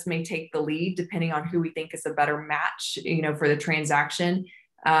 One of us may take the lead depending on who we think is a better match, for the transaction.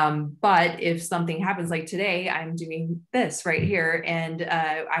 But if something happens, like today, I'm doing this right here, and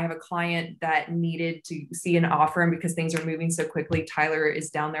I have a client that needed to see an offer, and because things are moving so quickly, Tyler is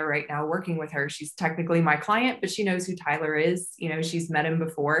down there right now working with her. She's technically my client, but she knows who Tyler is. She's met him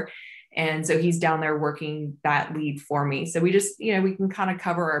before. And so he's down there working that lead for me. So we just, we can kind of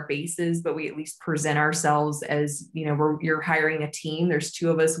cover our bases, but we at least present ourselves as, you're hiring a team. There's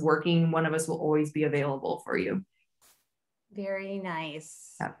two of us working. One of us will always be available for you. Very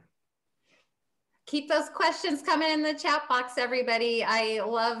nice. Yep. Keep those questions coming in the chat box, everybody. I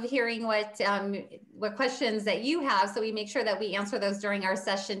love hearing what questions that you have, so we make sure that we answer those during our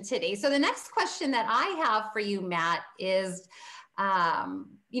session today. So the next question that I have for you, Matt, is,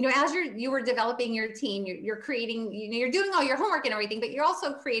 as you were developing your team, you're creating, you're doing all your homework and everything, but you're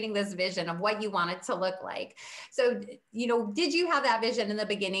also creating this vision of what you want it to look like. So, did you have that vision in the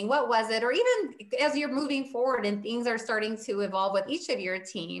beginning? What was it? Or even as you're moving forward and things are starting to evolve with each of your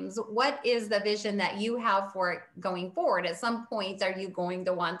teams, what is the vision that you have for it going forward? At some point, are you going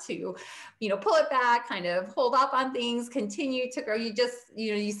to want to, pull it back, kind of hold off on things, continue to grow? You just,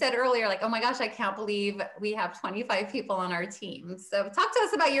 you said earlier, like, oh my gosh, I can't believe we have 25 people on our team. So talk to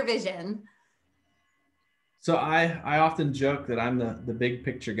us about your vision. So I often joke that I'm the big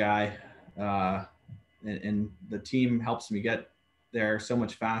picture guy, and the team helps me get there so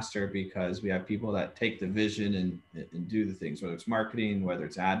much faster because we have people that take the vision and do the things, whether it's marketing, whether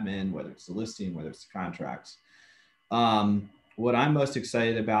it's admin, whether it's the listing, whether it's the contracts. What I'm most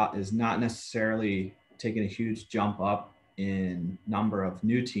excited about is not necessarily taking a huge jump up in number of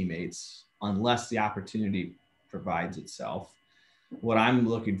new teammates unless the opportunity provides itself. What I'm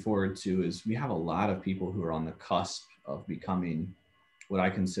looking forward to is we have a lot of people who are on the cusp of becoming what I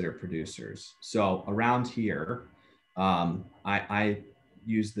consider producers. So around here, I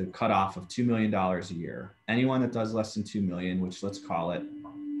use the cutoff of $2 million a year. Anyone that does less than 2 million, which let's call it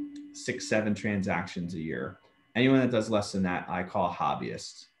 6-7 transactions a year. Anyone that does less than that, I call a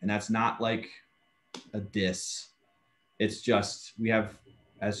hobbyist. And that's not like a diss. It's just, we have,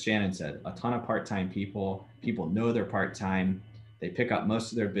 as Shannon said, a ton of part-time people. People know they're part-time. They pick up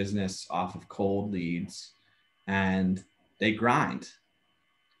most of their business off of cold leads, and they grind.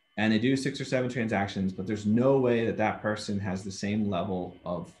 And they do 6 or 7 transactions, but there's no way that that person has the same level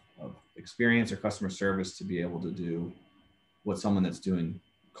of experience or customer service to be able to do what someone that's doing,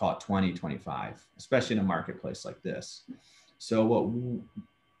 call it 20, 25, especially in a marketplace like this. So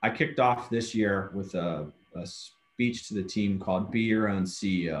I kicked off this year with a speech to the team called Be Your Own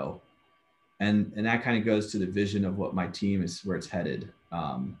CEO. And that kind of goes to the vision of what my team is, where it's headed.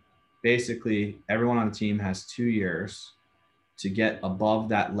 Basically, everyone on the team has 2 years to get above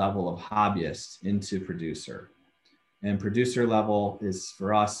that level of hobbyist into producer. And producer level is,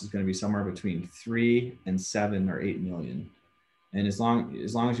 for us, is going to be somewhere between 3 and 7 or 8 million. And as long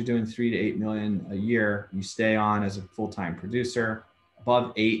as you're doing 3 to 8 million a year, you stay on as a full-time producer.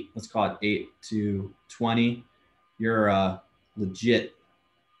 Above 8, let's call it 8 to 20, you're a legit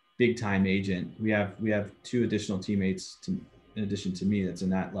big time agent. We have 2 additional teammates in addition to me that's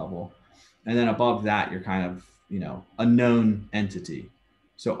in that level. And then above that, you're kind of, a known entity.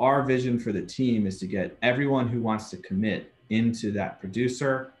 So our vision for the team is to get everyone who wants to commit into that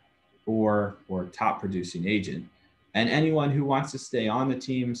producer or top producing agent. And anyone who wants to stay on the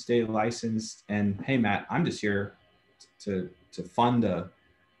team, stay licensed, and hey, Matt, I'm just here to fund a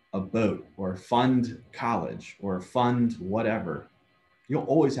boat or fund college or fund whatever. you'll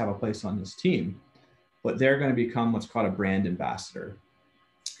always have a place on this team, but they're going to become what's called a brand ambassador.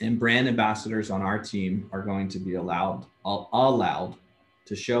 And brand ambassadors on our team are going to be allowed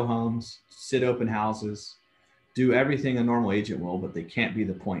to show homes, sit open houses, do everything a normal agent will, but they can't be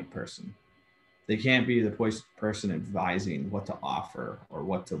the point person. They can't be the person advising what to offer or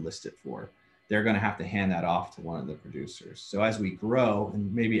what to list it for. They're going to have to hand that off to one of the producers. So as we grow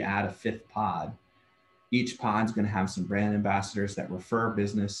and maybe add a fifth pod, each pod's going to have some brand ambassadors that refer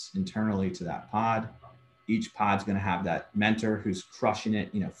business internally to that pod. Each pod's going to have that mentor who's crushing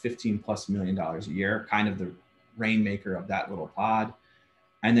it, $15+ million a year, kind of the rainmaker of that little pod.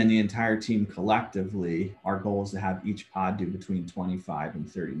 And then the entire team collectively, our goal is to have each pod do between 25 and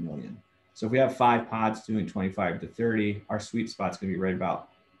 30 million. So if we have 5 pods doing 25 to 30, our sweet spot's going to be right about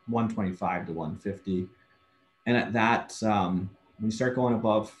 125 to 150. And at that, when you start going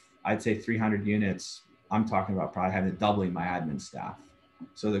above, I'd say 300 units, I'm talking about probably having doubling my admin staff.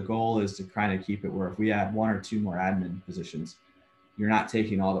 So the goal is to kind of keep it where if we add 1 or 2 more admin positions, you're not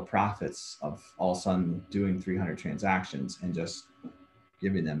taking all the profits of all of a sudden doing 300 transactions and just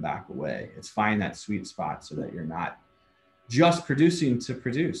giving them back away. It's finding that sweet spot so that you're not just producing to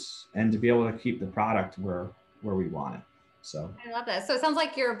produce and to be able to keep the product where we want it. So I love that. So it sounds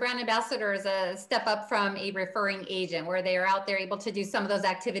like your brand ambassador is a step up from a referring agent where they are out there able to do some of those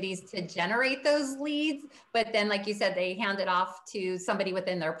activities to generate those leads. But then, like you said, they hand it off to somebody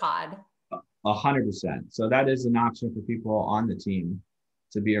within their pod. 100%. So that is an option for people on the team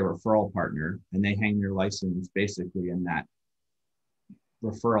to be a referral partner, and they hang their license basically in that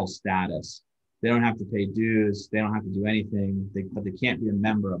referral status. They don't have to pay dues. They don't have to do anything, but they can't be a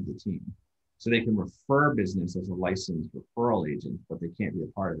member of the team. So they can refer business as a licensed referral agent, but they can't be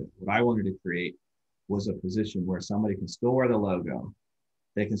a part of it. What I wanted to create was a position where somebody can still wear the logo.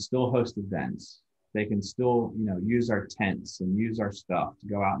 They can still host events. They can still, use our tents and use our stuff to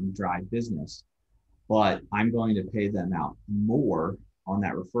go out and drive business. But I'm going to pay them out more on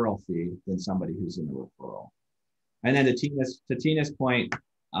that referral fee than somebody who's in the referral. And then to Tina's point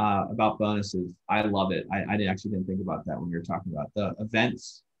about bonuses, I love it. I actually didn't think about that when we were talking about the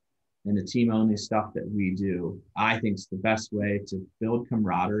events and the team only stuff that we do. I think it's the best way to build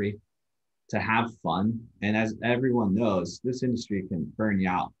camaraderie, to have fun. And as everyone knows, this industry can burn you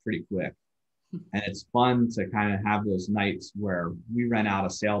out pretty quick. And it's fun to kind of have those nights where we rent out a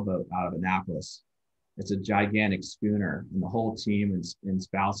sailboat out of Annapolis. It's a gigantic schooner, and the whole team and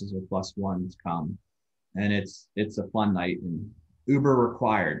spouses or plus ones come. And it's a fun night, and Uber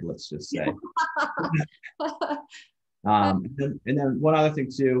required, let's just say. And then one other thing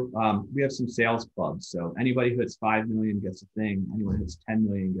too, we have some sales clubs. So anybody who hits 5 million gets a thing. Anyone who hits 10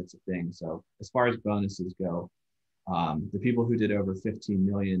 million gets a thing. So as far as bonuses go, the people who did over 15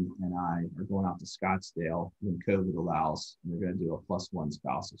 million and I are going out to Scottsdale when COVID allows, and we're going to do a +1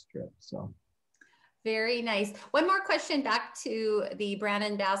 spouses trip. So. Very nice. One more question back to the brand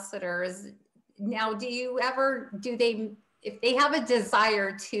ambassadors. Now, if they have a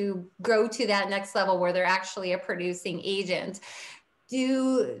desire to go to that next level where they're actually a producing agent,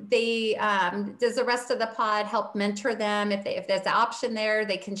 does the rest of the pod help mentor them? If there's an option there,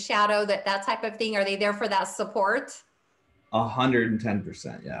 they can shadow that type of thing. Are they there for that support?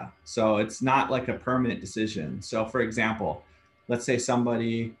 110%. Yeah. So it's not like a permanent decision. So for example, let's say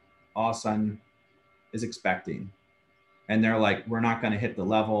somebody all of a sudden is expecting, and they're like, we're not going to hit the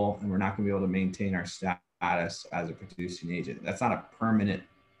level and we're not going to be able to maintain our status as a producing agent. That's not a permanent,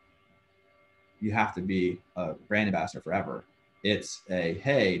 you have to be a brand ambassador forever. It's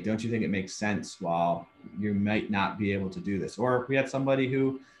hey, don't you think it makes sense while you might not be able to do this? Or if we had somebody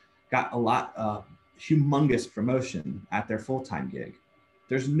who got a lot of humongous promotion at their full-time gig,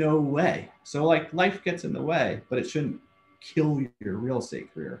 there's no way. So like life gets in the way, but it shouldn't kill your real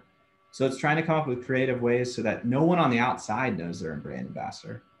estate career. So it's trying to come up with creative ways so that no one on the outside knows they're a brand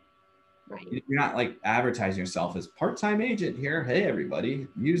ambassador. Right. You're not like advertising yourself as part-time agent here. Hey, everybody,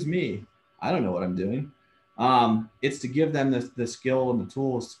 use me. I don't know what I'm doing. It's to give them the skill and the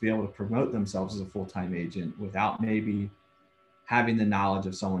tools to be able to promote themselves as a full-time agent without maybe having the knowledge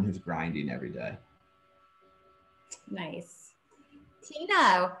of someone who's grinding every day. Nice.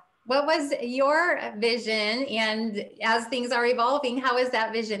 Tina, what was your vision? And as things are evolving, how is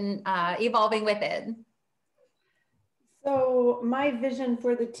that vision evolving with it? So my vision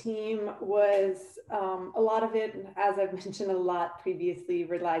for the team was a lot of it, as I've mentioned a lot previously,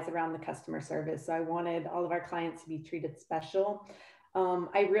 relies around the customer service. So I wanted all of our clients to be treated special.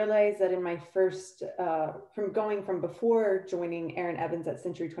 I realized that in my first, from before joining Aaron Evans at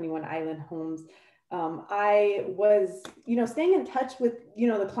Century 21 Island Homes, I was, staying in touch with,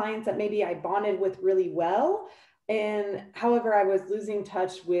 the clients that maybe I bonded with really well, And however, I was losing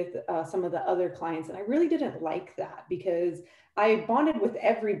touch with some of the other clients, and I really didn't like that because I bonded with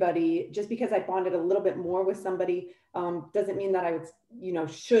everybody. Just because I bonded a little bit more with somebody doesn't mean that I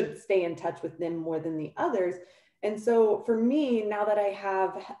would, should stay in touch with them more than the others. And so for me, now that I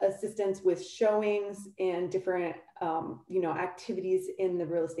have assistance with showings and different, activities in the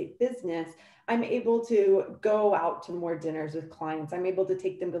real estate business, I'm able to go out to more dinners with clients. I'm able to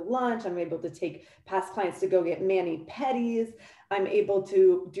take them to lunch. I'm able to take past clients to go get mani-pedis. I'm able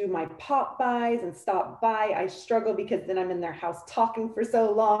to do my pop buys and stop by. I struggle because then I'm in their house talking for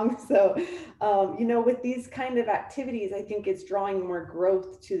so long. So, with these kind of activities, I think it's drawing more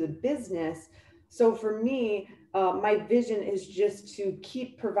growth to the business. So for me, my vision is just to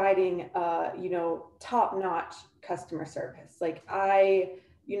keep providing, top-notch customer service. Like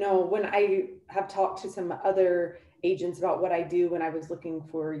when I have talked to some other agents about what I do when I was looking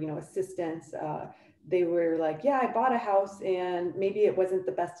for, assistance, they were like, yeah, I bought a house and maybe it wasn't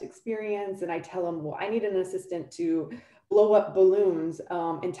the best experience. And I tell them, well, I need an assistant to blow up balloons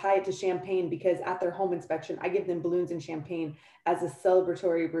and tie it to champagne, because at their home inspection, I give them balloons and champagne as a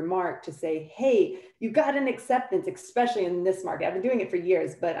celebratory remark to say, hey, you got an acceptance, especially in this market. I've been doing it for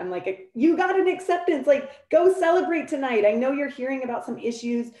years, but I'm like, you got an acceptance, like go celebrate tonight. I know you're hearing about some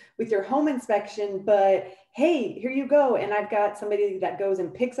issues with your home inspection, but hey, here you go. And I've got somebody that goes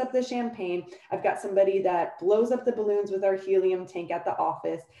and picks up the champagne. I've got somebody that blows up the balloons with our helium tank at the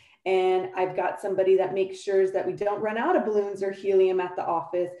office. And I've got somebody that makes sure that we don't run out of balloons or helium at the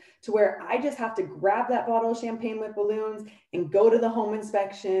office, to where I just have to grab that bottle of champagne with balloons and go to the home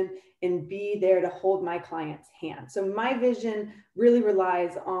inspection and be there to hold my client's hand. So my vision really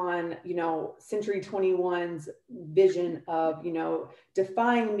relies on, Century 21's vision of,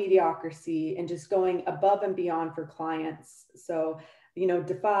 defying mediocrity and just going above and beyond for clients. So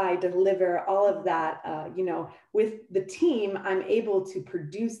defy, deliver, all of that, with the team, I'm able to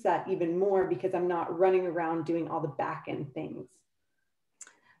produce that even more because I'm not running around doing all the back end things.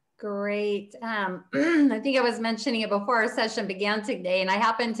 Great. I think I was mentioning it before our session began today, and I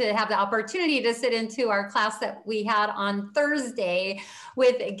happened to have the opportunity to sit into our class that we had on Thursday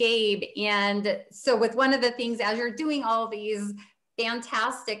with Gabe. And so with one of the things, as you're doing all these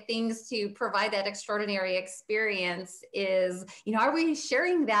fantastic things to provide that extraordinary experience, is, are we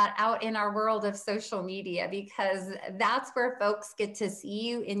sharing that out in our world of social media? Because that's where folks get to see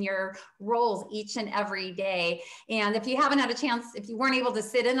you in your roles each and every day. And if you haven't had a chance, if you weren't able to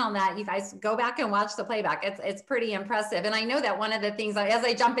sit in on that, you guys go back and watch the playback. It's pretty impressive. And I know that one of the things, as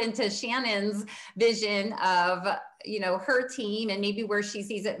I jump into Shannon's vision of her team and maybe where she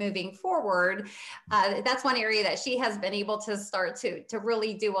sees it moving forward, that's one area that she has been able to start to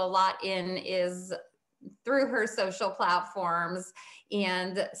really do a lot in, is through her social platforms.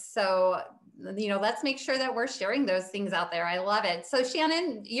 And so, let's make sure that we're sharing those things out there. I love it. So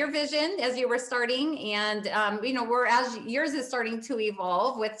Shannon, your vision as you were starting, and as yours is starting to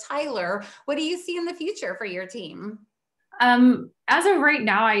evolve with Tyler, what do you see in the future for your team? As of right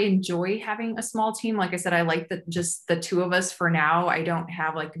now, I enjoy having a small team. Like I said, I like just the two of us for now. I don't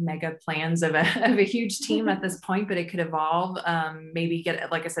have like mega plans of a huge team at this point, but it could evolve. Maybe get,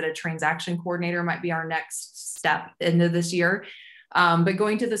 like I said, a transaction coordinator might be our next step into this year. But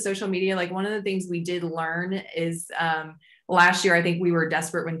going to the social media, like one of the things we did learn is, last year, I think we were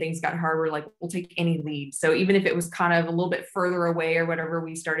desperate when things got hard. We're like, we'll take any lead. So even if it was kind of a little bit further away or whatever,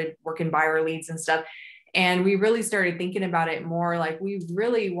 we started working buyer leads and stuff. And we really started thinking about it more like we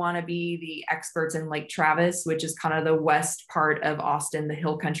really want to be the experts in Lake Travis, which is kind of the west part of Austin, the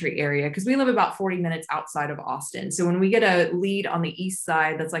hill country area, because we live about 40 minutes outside of Austin. So when we get a lead on the east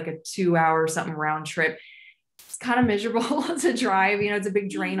side, that's like a 2-hour something round trip. It's kind of miserable to drive, it's a big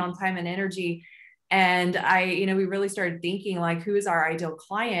drain on time and energy. And we really started thinking like, who is our ideal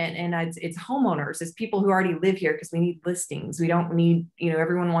client? And it's homeowners, it's people who already live here, because we need listings. We don't need,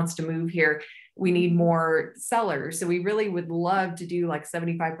 everyone wants to move here. We need more sellers. So we really would love to do like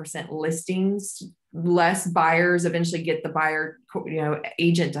 75% listings, less buyers, eventually get the buyer,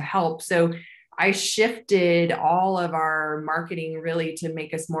 agent to help. So I shifted all of our marketing really to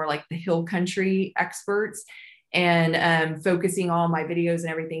make us more like the hill country experts, and focusing all my videos and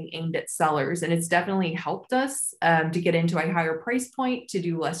everything aimed at sellers. And it's definitely helped us to get into a higher price point, to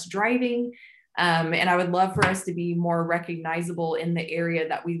do less driving. And I would love for us to be more recognizable in the area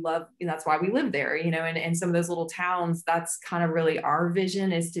that we love. And that's why we live there, and some of those little towns, that's kind of really our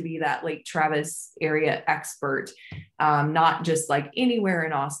vision, is to be that Lake Travis area expert, not just like anywhere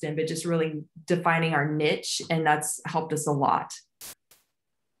in Austin, but just really defining our niche. And that's helped us a lot.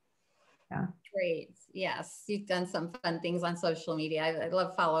 Yeah. Great. Yes, you've done some fun things on social media. I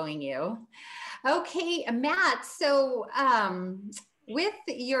love following you. Okay, Matt, so with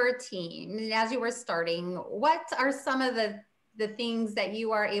your team, as you were starting, what are some of the things that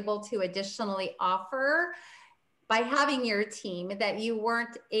you are able to additionally offer by having your team that you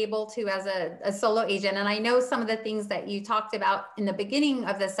weren't able to as a solo agent? And I know some of the things that you talked about in the beginning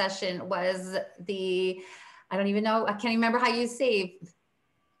of the session was I don't even know, I can't remember how you say,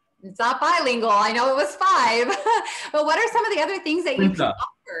 it's not bilingual. I know it was 5, but what are some of the other things that you can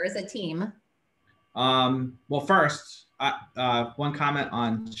offer as a team? Well, first, one comment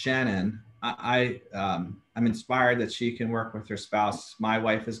on Shannon. I'm inspired that she can work with her spouse. My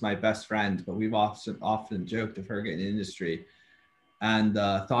wife is my best friend, but we've often joked of her getting in the industry and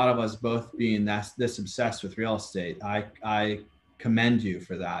thought of us both being this obsessed with real estate. I commend you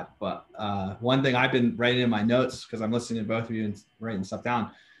for that. But one thing I've been writing in my notes, because I'm listening to both of you and writing stuff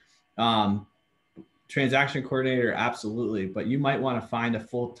down, transaction coordinator, absolutely. But you might want to find a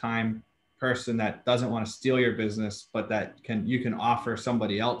full-time person that doesn't want to steal your business, but that you can offer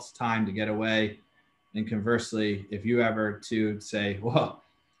somebody else time to get away. And conversely, if you ever to say, well,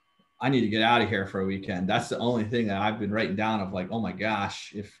 I need to get out of here for a weekend, that's the only thing that I've been writing down of like, oh my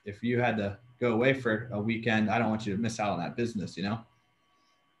gosh, if you had to go away for a weekend, I don't want you to miss out on that business, you know?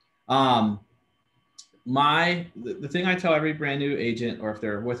 The thing I tell every brand new agent, or if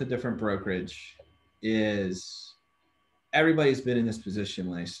they're with a different brokerage, is everybody's been in this position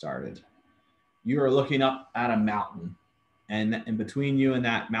when they started. You are looking up at a mountain, and between you and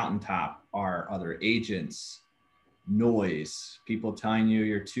that mountaintop are other agents, noise, people telling you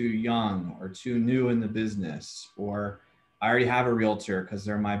you're too young or too new in the business, or I already have a realtor because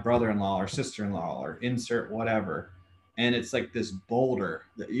they're my brother-in-law or sister-in-law or insert whatever. And it's like this boulder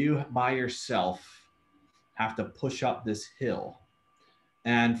that you by yourself have to push up this hill.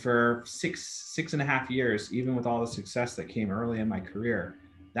 And for six and a half years, even with all the success that came early in my career,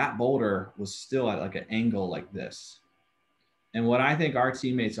 that boulder was still at like an angle like this. And what I think our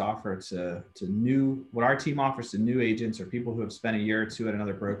teammates offer what our team offers to new agents or people who have spent a year or two at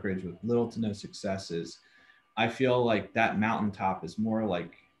another brokerage with little to no successes, I feel like that mountaintop is more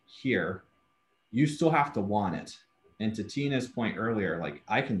like here. You still have to want it. And to Tina's point earlier, like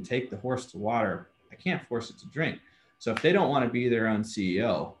I can take the horse to water, I can't force it to drink. So if they don't want to be their own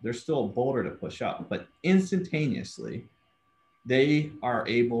CEO, there's still a boulder to push up, but instantaneously, they are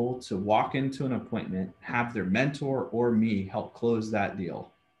able to walk into an appointment, have their mentor or me help close that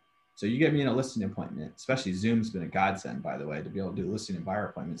deal. So you get me in a listing appointment, especially Zoom's been a godsend, by the way, to be able to do listing and buyer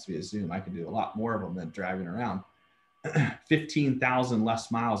appointments via Zoom. I can do a lot more of them than driving around. 15,000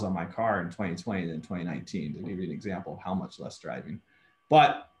 less miles on my car in 2020 than 2019, to give you an example of how much less driving.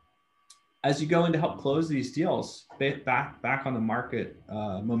 But as you go in to help close these deals, back on the market,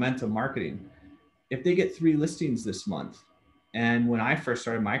 momentum marketing, if they get 3 listings this month, and when I first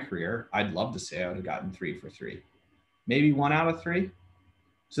started my career, I'd love to say I would have gotten 3 for 3, maybe 1 out of 3.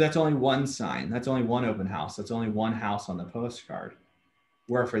 So that's only 1 sign. That's only 1 open house. That's only 1 house on the postcard.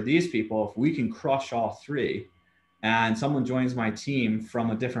 Where for these people, if we can crush all 3 and someone joins my team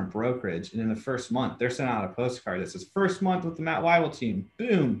from a different brokerage, and in the first month, they're sending out a postcard that says, first month with the Matt Weibel team,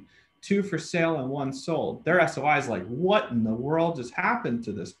 boom, 2 for sale and 1 sold. Their SOI is like, what in the world just happened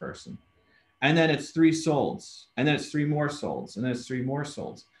to this person? And then it's 3 solds, and then it's 3 more solds, and then it's 3 more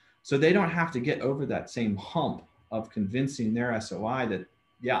solds. So they don't have to get over that same hump of convincing their SOI that,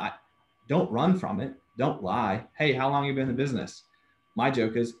 yeah, don't run from it. Don't lie. Hey, how long have you been in the business? My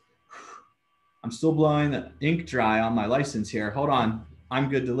joke is, I'm still blowing the ink dry on my license here. Hold on. I'm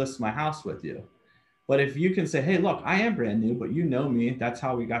good to list my house with you. But if you can say, hey, look, I am brand new, but you know me. That's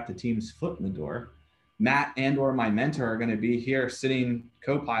how we got the team's foot in the door. Matt and or my mentor are going to be here sitting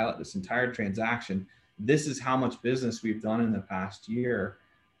co-pilot this entire transaction. This is how much business we've done in the past year.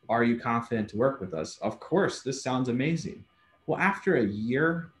 Are you confident to work with us? Of course, this sounds amazing. Well, after a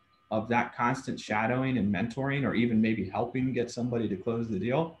year of that constant shadowing and mentoring, or even maybe helping get somebody to close the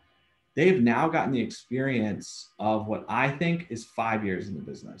deal, they've now gotten the experience of what I think is 5 years in the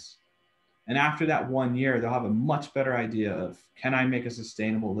business. And after that 1 year, they'll have a much better idea of, can I make a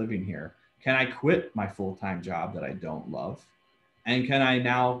sustainable living here? Can I quit my full-time job that I don't love? And can I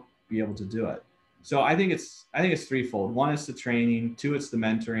now be able to do it? So I think it's threefold. 1 is the training, 2, it's the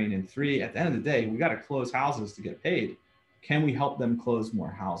mentoring, and 3, at the end of the day, we got to close houses to get paid. Can we help them close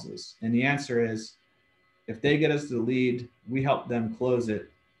more houses? And the answer is, if they get us the lead, we help them close it.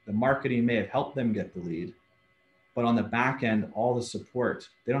 The marketing may have helped them get the lead, but on the back end, all the support,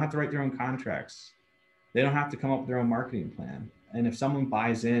 they don't have to write their own contracts. They don't have to come up with their own marketing plan. And if someone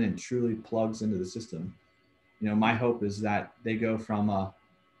buys in and truly plugs into the system, you know, my hope is that they go from a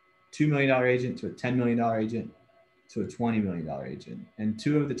 $2 million agent to a $10 million agent to a $20 million agent. And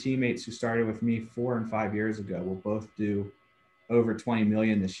two of the teammates who started with me 4 and 5 years ago will both do over 20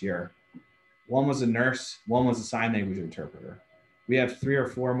 million this year. One was a nurse, one was a sign language interpreter. We have 3 or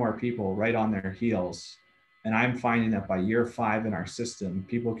 4 more people right on their heels. And I'm finding that by year 5 in our system,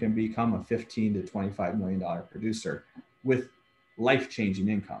 people can become a $15 to $25 million producer with life-changing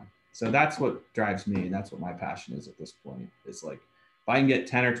income. So that's what drives me. And that's what my passion is at this point. It's like, if I can get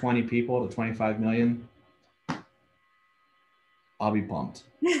 10 or 20 people to 25 million, I'll be pumped.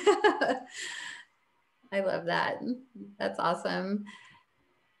 I love that. That's awesome.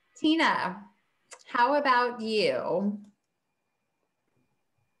 Tina, how about you?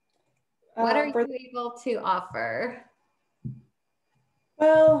 What are you able to offer?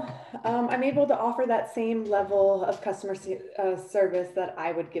 Well, I'm able to offer that same level of customer service that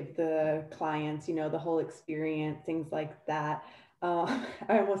I would give the clients, you know, the whole experience, things like that. I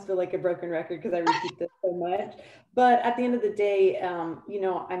almost feel like a broken record because I repeat this so much. But at the end of the day, you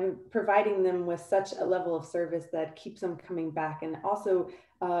know, I'm providing them with such a level of service that keeps them coming back, and also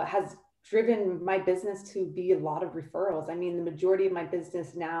has driven my business to be a lot of referrals. I mean, the majority of my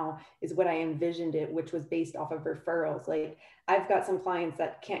business now is what I envisioned it, which was based off of referrals. Like, I've got some clients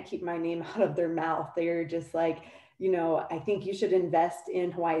that can't keep my name out of their mouth. They're just like, you know, I think you should invest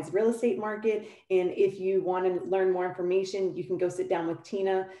in Hawaii's real estate market. And if you want to learn more information, you can go sit down with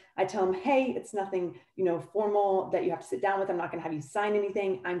Tina. I tell them, hey, it's nothing, you know, formal that you have to sit down with. I'm not going to have you sign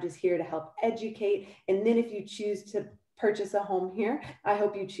anything. I'm just here to help educate. And then if you choose to purchase a home here, I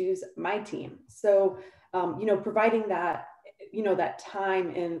hope you choose my team. So, you know, providing that, you know, that time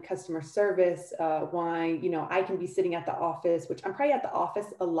in customer service, why, you know, I can be sitting at the office, which I'm probably at the office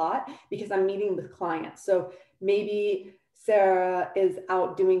a lot because I'm meeting with clients. So maybe Sarah is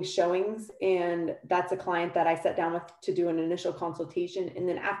out doing showings, and that's a client that I sat down with to do an initial consultation. And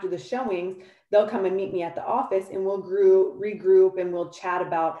then after the showings, they'll come and meet me at the office, and we'll regroup and we'll chat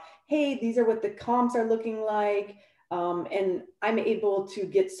about, hey, these are what the comps are looking like. And I'm able to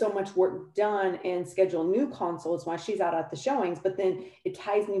get so much work done and schedule new consults while she's out at the showings, but then it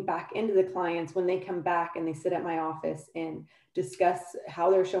ties me back into the clients when they come back and they sit at my office and discuss how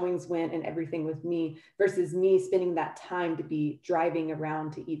their showings went and everything with me, versus me spending that time to be driving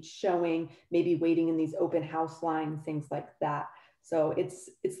around to each showing, maybe waiting in these open house lines, things like that. So it's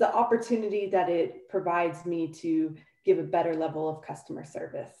the opportunity that it provides me to give a better level of customer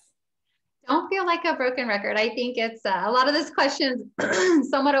service. Don't feel like a broken record. I think it's a lot of these questions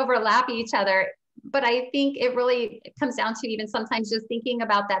somewhat overlap each other, but I think it really comes down to even sometimes just thinking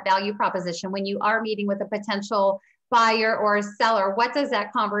about that value proposition when you are meeting with a potential buyer or seller. What does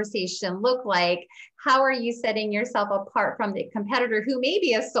that conversation look like? How are you setting yourself apart from the competitor who may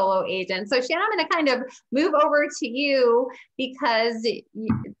be a solo agent? So Shannon, I'm going to kind of move over to you because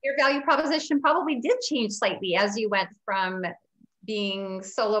your value proposition probably did change slightly as you went from being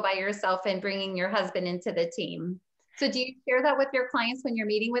solo by yourself and bringing your husband into the team. So do you share that with your clients when you're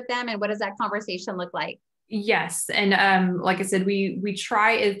meeting with them, and what does that conversation look like? Yes. And like I said, we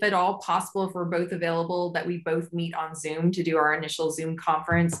try, if at all possible, if we're both available, that we both meet on Zoom to do our initial Zoom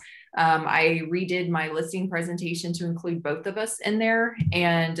conference. I redid my listing presentation to include both of us in there.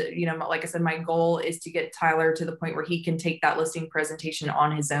 And, you know, like I said, my goal is to get Tyler to the point where he can take that listing presentation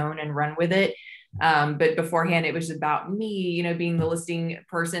on his own and run with it. But beforehand, it was about me, you know, being the listing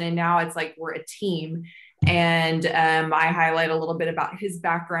person. And now it's like we're a team. And I highlight a little bit about his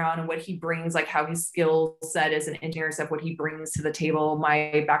background and what he brings, like how his skill set as an engineer, stuff, what he brings to the table,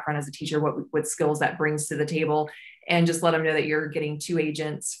 my background as a teacher, what skills that brings to the table, and just let him know that you're getting 2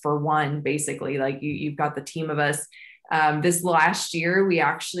 agents for 1, basically. Like you've got the team of us. This last year, we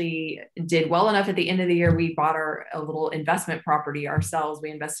actually did well enough. At the end of the year, we bought a little investment property ourselves.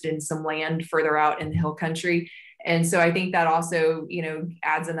 We invested in some land further out in the hill country. And so I think that also, you know,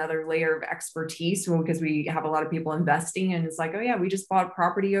 adds another layer of expertise because we have a lot of people investing, and it's like, oh yeah, we just bought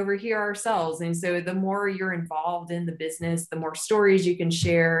property over here ourselves. And so the more you're involved in the business, the more stories you can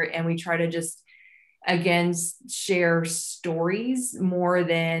share. And we try to just, again, share stories more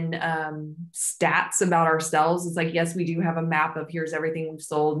than stats about ourselves. It's like, yes, we do have a map of here's everything we've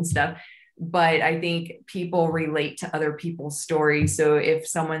sold and stuff, but I think people relate to other people's stories. So if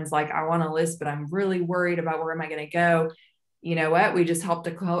someone's like, I want to list, but I'm really worried about where am I going to go? You know what? We just helped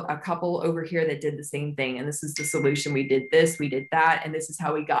a couple over here that did the same thing. And this is the solution. We did this, we did that. And this is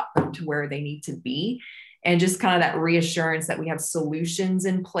how we got them to where they need to be. And just kind of that reassurance that we have solutions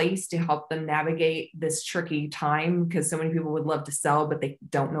in place to help them navigate this tricky time, because so many people would love to sell, but they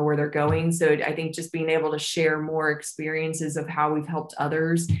don't know where they're going. So I think just being able to share more experiences of how we've helped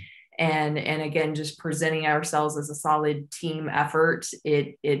others, and again, just presenting ourselves as a solid team effort,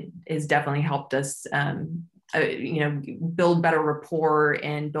 it has definitely helped us build better rapport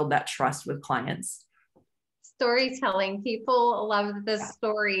and build that trust with clients. Storytelling. People love the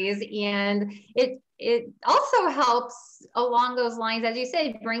stories, and it also helps along those lines, as you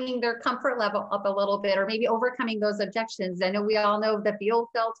said, bringing their comfort level up a little bit, or maybe overcoming those objections. I know we all know the feel,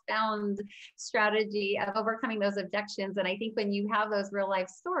 felt, found strategy of overcoming those objections. And I think when you have those real life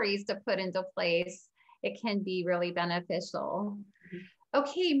stories to put into place, it can be really beneficial.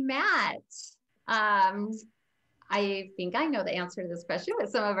 Okay, Matt, I think I know the answer to this question,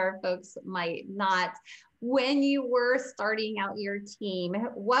 but some of our folks might not. When you were starting out your team,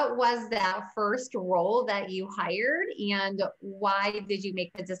 what was that first role that you hired, and why did you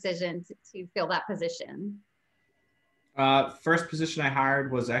make the decision to fill that position? First position I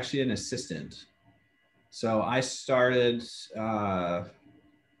hired was actually an assistant. So I started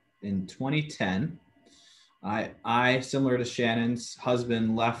in 2010. I, similar to Shannon's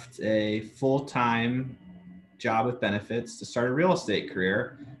husband, left a full-time job with benefits to start a real estate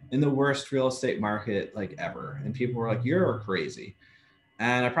career in the worst real estate market like ever. And people were like, you're crazy.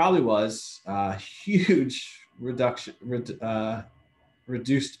 And I probably was. Huge reduced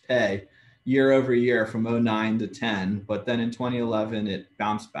pay year over year from 2009 to 10. But then in 2011, it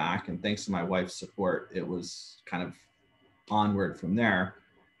bounced back. And thanks to my wife's support, it was kind of onward from there.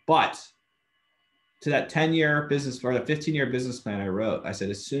 But to that 10-year business, or the 15-year business plan I wrote, I said,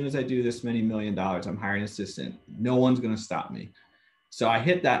 as soon as I do this many $1 million, I'm hiring an assistant. No one's going to stop me. So I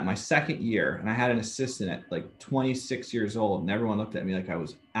hit that my second year, and I had an assistant at like 26 years old, and everyone looked at me like I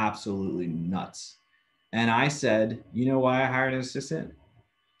was absolutely nuts. And I said, you know why I hired an assistant?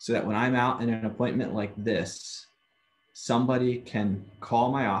 So that when I'm out in an appointment like this, somebody can call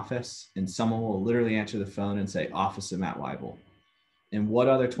my office and someone will literally answer the phone and say, Office of Matt Weibel. And what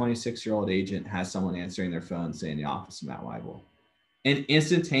other 26-year-old agent has someone answering their phone saying the Office of Matt Weibel? And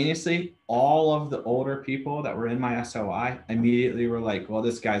instantaneously, all of the older people that were in my SOI immediately were like, well,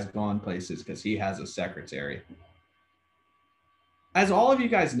 this guy's going places because he has a secretary. As all of you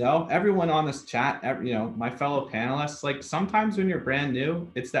guys know, everyone on this chat, my fellow panelists, like sometimes when you're brand new,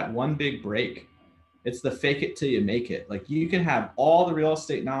 it's that one big break. It's the fake it till you make it. Like you can have all the real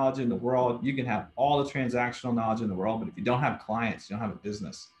estate knowledge in the world. You can have all the transactional knowledge in the world, but if you don't have clients, you don't have a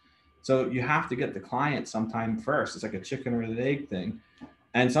business. So you have to get the client sometime first. It's like a chicken or the egg thing.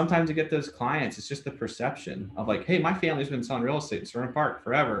 And sometimes to get those clients, it's just the perception of like, hey, my family's been selling real estate in Severna Park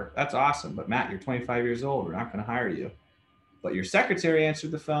forever. That's awesome. But Matt, you're 25 years old. We're not going to hire you. But your secretary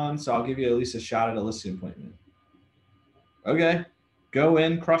answered the phone, so I'll give you at least a shot at a listing appointment. Okay, go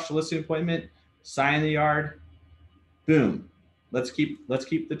in, crush the listing appointment, sign the yard, boom. Let's keep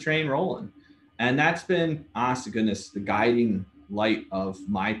the train rolling. And that's been, honest to goodness, the guiding light of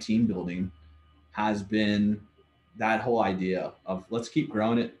my team building has been that whole idea of let's keep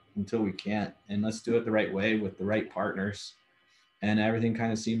growing it until we can't, and let's do it the right way with the right partners, and everything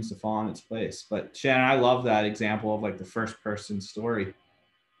kind of seems to fall in its place. But Shannon, I love that example of like the first person story,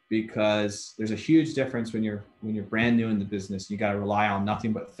 because there's a huge difference when you're brand new in the business. You got to rely on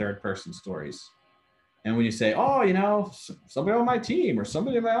nothing but third person stories. And when you say, oh, somebody on my team or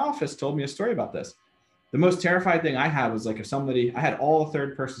somebody in my office told me a story about this. The most terrifying thing I had was like I had all the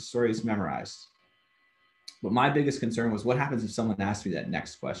third person stories memorized. But my biggest concern was what happens if someone asked me that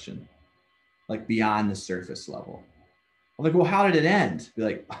next question, like beyond the surface level. I'm like, well, how did it end? Be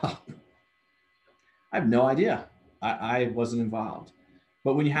like, oh, I have no idea. I wasn't involved.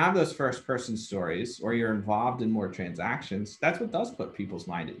 But when you have those first person stories or you're involved in more transactions, that's what does put people's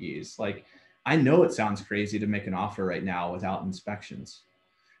mind at ease. Like, I know it sounds crazy to make an offer right now without inspections.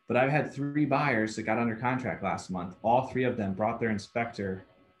 But I've had 3 buyers that got under contract last month. All 3 of them brought their inspector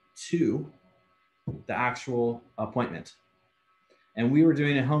to the actual appointment. And we were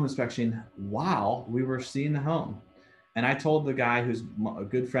doing a home inspection while we were seeing the home. And I told the guy who's a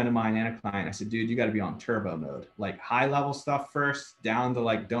good friend of mine and a client, I said, dude, you got to be on turbo mode, like high level stuff first, down to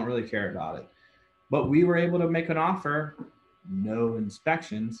like, don't really care about it. But we were able to make an offer, no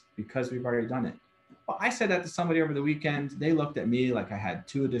inspections, because we've already done it. Well, I said that to somebody over the weekend. They looked at me like I had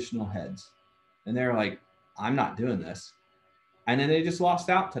 2 additional heads. And they're like, I'm not doing this. And then they just lost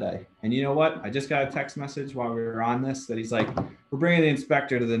out today. And you know what? I just got a text message while we were on this that he's like, we're bringing the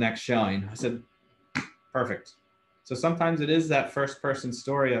inspector to the next showing. I said, perfect. So sometimes it is that first person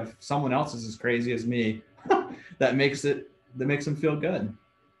story of someone else is as crazy as me that makes them feel good.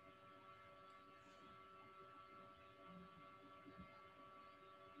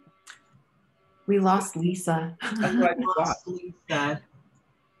 We lost Lisa. That's what I lost Lisa.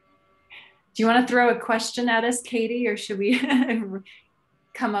 Do you want to throw a question at us, Katie, or should we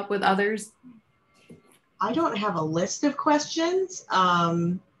come up with others? I don't have a list of questions.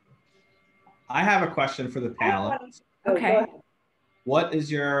 I I have a question for the panelists. Okay. What's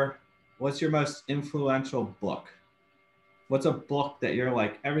your most influential book? What's a book that you're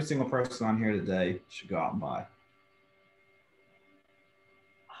like, every single person on here today should go out and buy?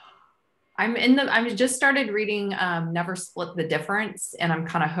 I've just started reading Never Split the Difference, and I'm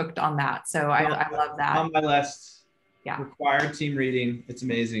kind of hooked on that. So I love that. On my list. Yeah. Required team reading. It's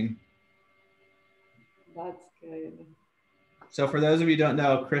amazing. That's good. So for those of you who don't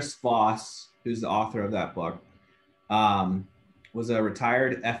know, Chris Voss, who's the author of that book, was a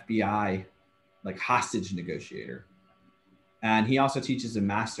retired FBI like hostage negotiator. And he also teaches a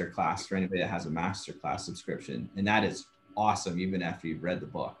master class for anybody that has a master class subscription. And that is awesome, even after you've read the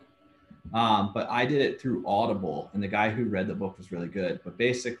book. But I did it through Audible, and the guy who read the book was really good. But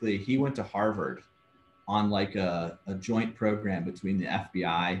basically, he went to Harvard on like a joint program between the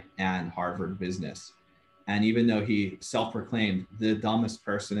FBI and Harvard Business. And even though he self-proclaimed the dumbest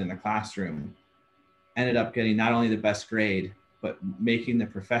person in the classroom, ended up getting not only the best grade, but making the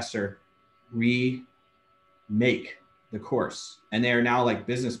professor remake the course. And they are now like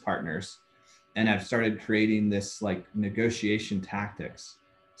business partners, and have started creating this like negotiation tactics.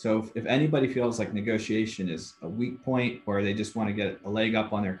 So if anybody feels like negotiation is a weak point, or they just want to get a leg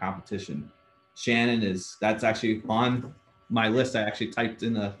up on their competition, Shannon that's actually on my list. I actually typed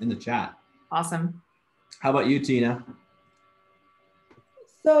in the chat. Awesome. How about you, Tina?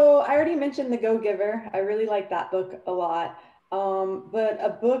 So I already mentioned The Go-Giver. I really like that book a lot. But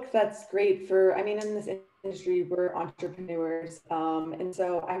a book that's great for, I mean, in this industry, we're entrepreneurs. And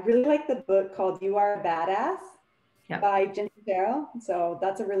so I really like the book called You Are a Badass by Jen Sincero. So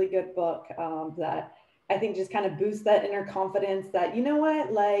that's a really good book that I think just kind of boosts that inner confidence that, you know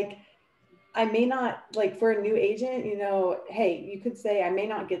what, like, I may not, like for a new agent, you know, hey, you could say, I may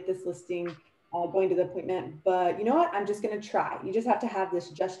not get this listing going to the appointment, but you know what, I'm just going to try. You just have to have this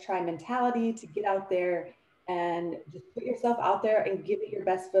just try mentality to get out there and just put yourself out there and give it your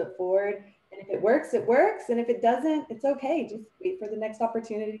best foot forward. And if it works, it works. And if it doesn't, it's okay. Just wait for the next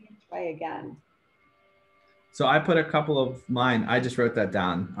opportunity and try again. So I put a couple of mine. I just wrote that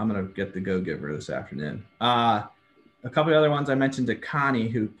down. I'm going to get the Go-Giver this afternoon. A couple of other ones I mentioned to Connie,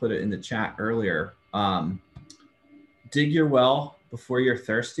 who put it in the chat earlier. Dig Your Well Before You're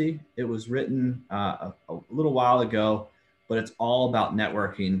Thirsty. It was written a little while ago, but it's all about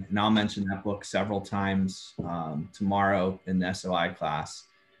networking. And I'll mention that book several times tomorrow in the SOI class.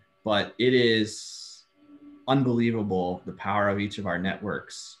 But it is unbelievable, the power of each of our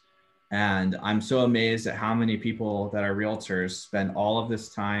networks. And I'm so amazed at how many people that are realtors spend all of this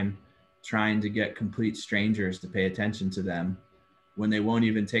time trying to get complete strangers to pay attention to them when they won't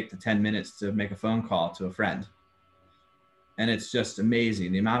even take the 10 minutes to make a phone call to a friend. And it's just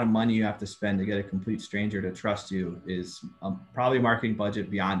amazing. The amount of money you have to spend to get a complete stranger to trust you is probably a marketing budget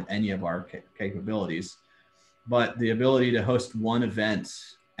beyond any of our capabilities. But the ability to host one event,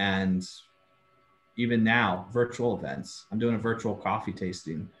 and even now, virtual events. I'm doing a virtual coffee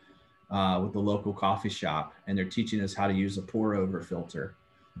tasting with the local coffee shop, and they're teaching us how to use a pour over filter.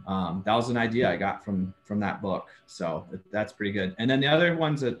 That was an idea I got from that book. So that's pretty good. And then the other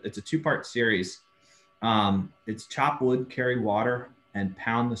one's it's a 2-part series. It's Chop Wood, Carry Water, and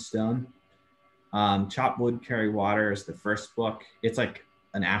Pound the Stone. Chop Wood, Carry Water is the first book. It's like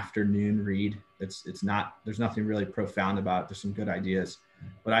an afternoon read. It's not, there's nothing really profound about it. There's some good ideas,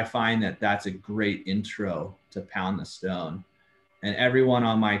 but I find that that's a great intro to Pound the Stone. And everyone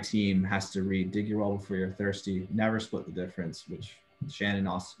on my team has to read Dig Your Well Before You're Thirsty, Never Split the Difference, which Shannon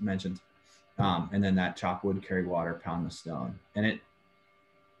also mentioned. And then that Chop Wood, Carry Water, Pound the Stone. And it,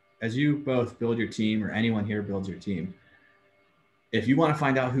 as you both build your team, or anyone here builds your team, if you want to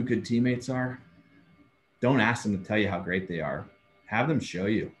find out who good teammates are, don't ask them to tell you how great they are. Have them show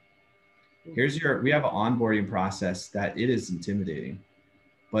you. We have an onboarding process that it is intimidating.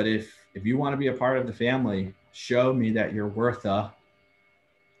 But if you want to be a part of the family, show me that you're worth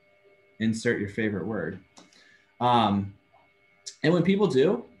insert your favorite word. And when people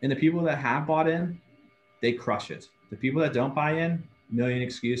do, and the people that have bought in, they crush it. The people that don't buy in, million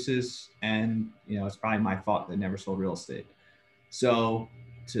excuses, and it's probably my fault that I never sold real estate. So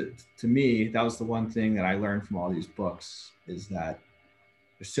to me, that was the one thing that I learned from all these books, is that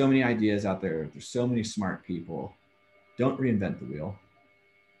there's so many ideas out there. There's so many smart people. Don't reinvent the wheel.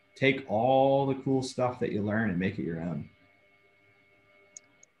 Take all the cool stuff that you learn and make it your own.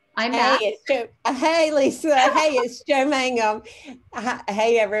 I'm back. Hey, Lisa. Hey, it's Jo Mangum.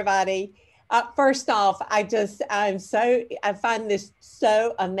 Hey, everybody. First off, I find this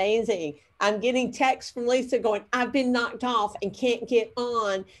so amazing. I'm getting texts from Lisa going, I've been knocked off and can't get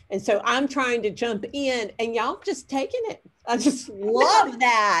on. And so I'm trying to jump in and y'all just taking it. I just love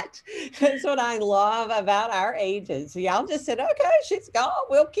that. That's what I love about our agents. Y'all just said, okay, she's gone.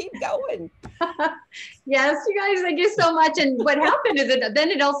 We'll keep going. Yes, you guys, thank you so much. And what happened is then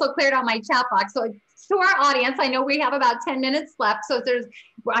it also cleared out my chat box. So to our audience, I know we have about 10 minutes left. So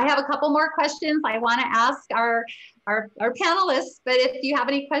I have a couple more questions I want to ask our panelists, but if you have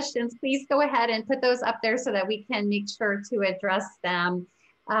any questions, please go ahead and put those up there so that we can make sure to address them.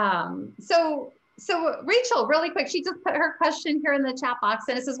 So Rachel, really quick, she just put her question here in the chat box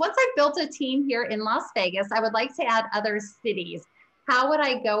and it says, once I've built a team here in Las Vegas, I would like to add other cities. How would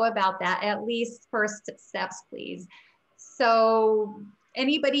I go about that? At least first steps, please. So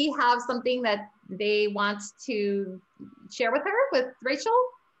anybody have something that they want to share with her, with Rachel?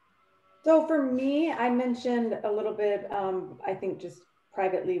 So for me, I mentioned a little bit, I think just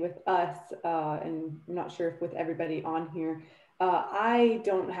privately with us, and I'm not sure if with everybody on here, I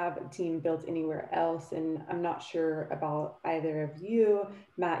don't have a team built anywhere else, and I'm not sure about either of you.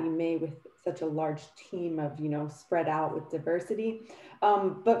 Matt, you may with such a large team of, spread out with diversity.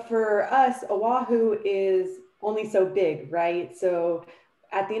 But for us, Oahu is only so big, right? So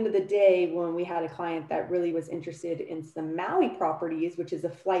at the end of the day, when we had a client that really was interested in some Maui properties, which is a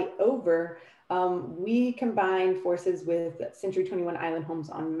flight over, we combined forces with Century 21 Island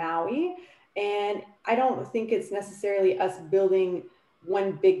Homes on Maui. And I don't think it's necessarily us building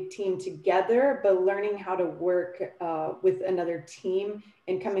one big team together, but learning how to work with another team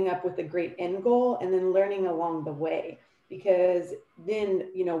and coming up with a great end goal and then learning along the way. Because then,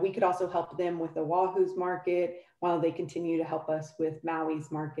 we could also help them with Oahu's market while they continue to help us with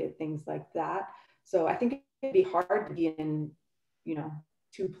Maui's market, things like that. So I think it'd be hard to be in,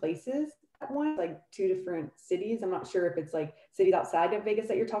 two places at once, like two different cities. I'm not sure if it's like cities outside of Vegas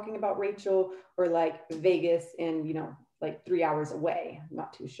that you're talking about, Rachel, or like Vegas and, like 3 hours away. I'm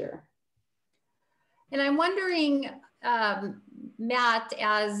not too sure. And I'm wondering, Matt,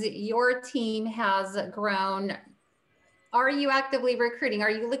 as your team has grown, are you actively recruiting? Are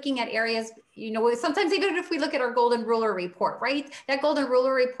you looking at areas, sometimes even if we look at our Golden Ruler report, right? That Golden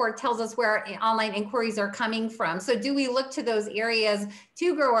Ruler report tells us where online inquiries are coming from. So do we look to those areas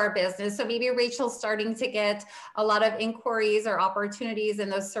to grow our business? So maybe Rachel's starting to get a lot of inquiries or opportunities in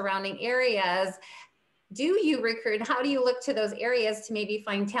those surrounding areas. Do you recruit? How do you look to those areas to maybe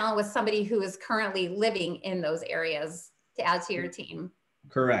find talent with somebody who is currently living in those areas to add to your team?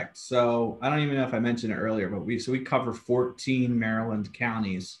 Correct. So I don't even know if I mentioned it earlier, but we cover 14 Maryland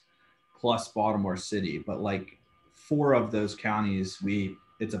counties plus Baltimore City, but like 4 of those counties,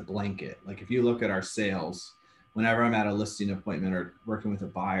 it's a blanket. Like if you look at our sales, whenever I'm at a listing appointment or working with a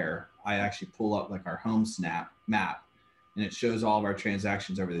buyer, I actually pull up like our home snap map and it shows all of our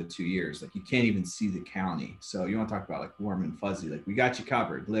transactions over the 2 years. Like you can't even see the county. So you want to talk about like warm and fuzzy, like we got you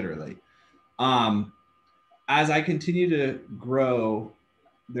covered, literally. As I continue to grow,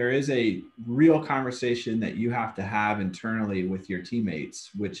 there is a real conversation that you have to have internally with your teammates,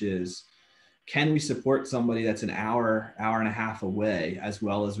 which is, can we support somebody that's an hour and a half away as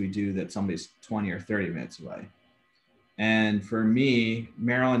well as we do that somebody's 20 or 30 minutes away? And for me,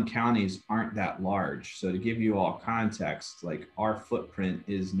 Maryland counties aren't that large. So to give you all context, like our footprint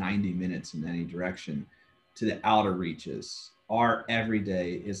is 90 minutes in any direction to the outer reaches. Our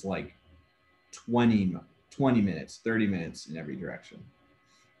everyday is like 20 minutes, 30 minutes in every direction.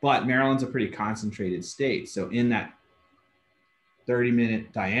 But Maryland's a pretty concentrated state. So in that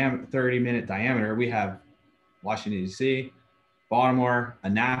 30-minute diameter, we have Washington, D.C., Baltimore,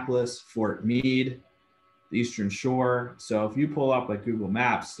 Annapolis, Fort Meade, the Eastern Shore. So if you pull up like Google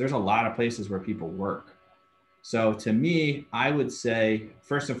Maps, there's a lot of places where people work. So to me, I would say,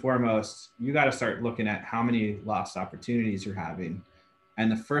 first and foremost, you got to start looking at how many lost opportunities you're having.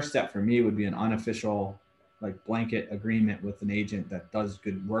 And the first step for me would be an unofficial like blanket agreement with an agent that does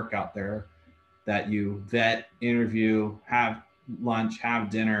good work out there, that you vet, interview, have lunch,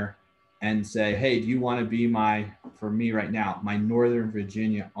 have dinner, and say, hey, do you want to be for me right now, my Northern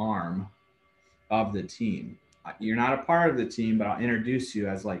Virginia arm of the team? You're not a part of the team, but I'll introduce you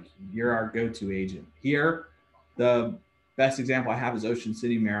as like, you're our go-to agent. Here, the best example I have is Ocean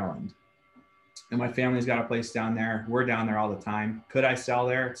City, Maryland. And my family's got a place down there. We're down there all the time. Could I sell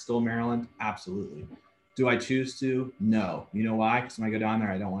there? It's still Maryland? Absolutely. Do I choose to? No. You know why? Because when I go down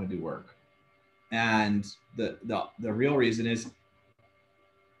there, I don't want to do work. And the real reason is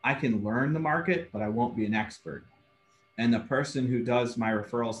I can learn the market, but I won't be an expert. And the person who does my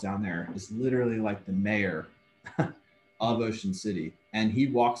referrals down there is literally like the mayor of Ocean City. and he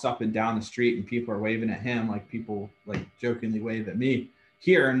walks up and down the street and people are waving at him like people like jokingly wave at me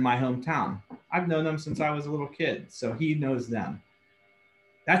here in my hometown. I've known them since I was a little kid, so he knows them.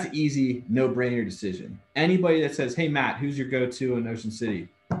 That's an easy, no-brainer decision. Anybody that says, hey, Matt, who's your go-to in Ocean City?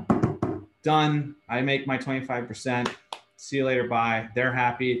 Done. I make my 25%. See you later, bye. They're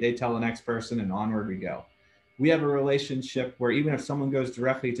happy. They tell the next person, and onward we go. We have a relationship where even if someone goes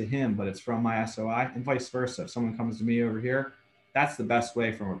directly to him, but it's from my SOI, and vice versa, if someone comes to me over here, that's the best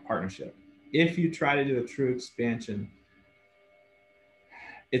way from a partnership. If you try to do a true expansion,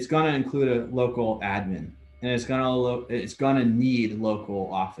 it's going to include a local admin, and it's going to need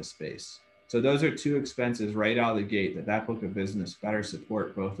local office space. So those are two expenses right out of the gate that book of business better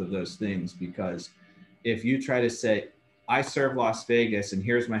support both of those things. Because if you try to say, I serve Las Vegas and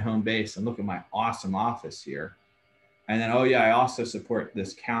here's my home base and look at my awesome office here. And then, oh yeah, I also support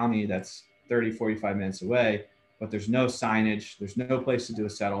this county that's 30, 45 minutes away, but there's no signage. There's no place to do a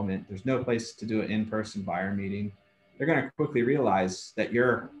settlement. There's no place to do an in-person buyer meeting. They're going to quickly realize that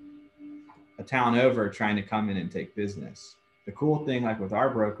you're a town over trying to come in and take business. The cool thing, like with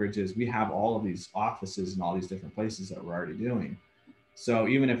our brokerage, is we have all of these offices and all these different places that we're already doing. So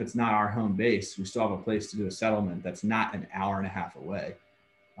even if it's not our home base, we still have a place to do a settlement that's not an hour and a half away,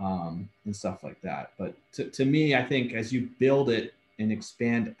 and stuff like that. But to me, I think as you build it and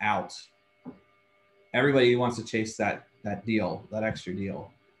expand out, everybody wants to chase that deal, that extra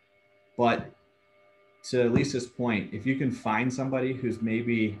deal. But to Lisa's point, if you can find somebody who's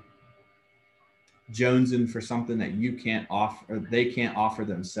maybe jonesing for something that you can't offer, or they can't offer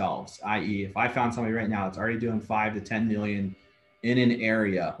themselves, i.e. if I found somebody right now that's already doing 5 to 10 million in an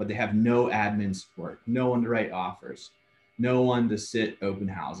area, but they have no admin support, no one to write offers, no one to sit open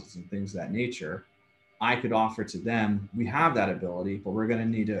houses and things of that nature, I could offer to them, we have that ability, but we're going to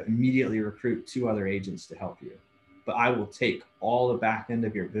need to immediately recruit 2 other agents to help you. But I will take all the back end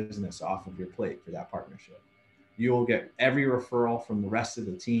of your business off of your plate for that partnership. You will get every referral from the rest of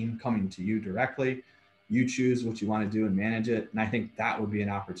the team coming to you directly. You choose what you want to do and manage it. And I think that would be an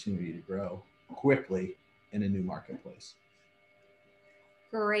opportunity to grow quickly in a new marketplace.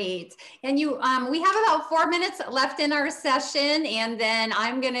 Great. And we have about 4 minutes left in our session, and then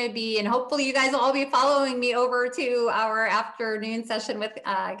I'm going to be, and hopefully you guys will all be following me over to our afternoon session with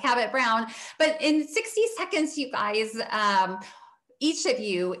Cabot Brown. But in 60 seconds, you guys, each of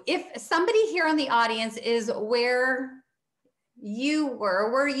you, if somebody here in the audience is where you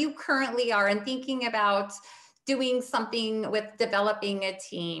were, where you currently are, and thinking about doing something with developing a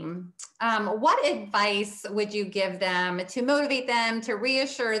team, what advice would you give them to motivate them, to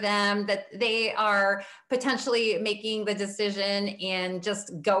reassure them that they are potentially making the decision and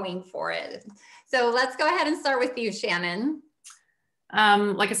just going for it? So let's go ahead and start with you, Shannon.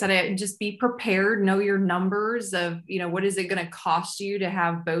 Like I said, just be prepared, know your numbers of, what is it going to cost you to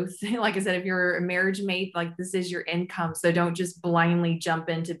have both? Like I said, if you're a marriage mate, like this is your income. So don't just blindly jump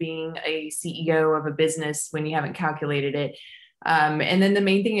into being a CEO of a business when you haven't calculated it. And then the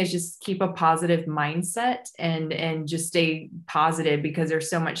main thing is just keep a positive mindset and just stay positive, because there's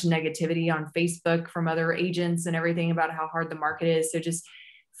so much negativity on Facebook from other agents and everything about how hard the market is. So just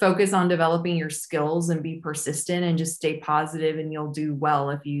focus on developing your skills and be persistent and just stay positive, and you'll do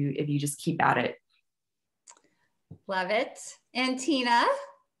well if you just keep at it. Love it. And Tina?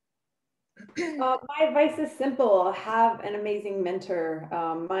 My advice is simple. Have an amazing mentor.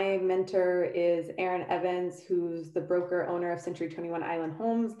 My mentor is Aaron Evans, who's the broker owner of Century 21 Island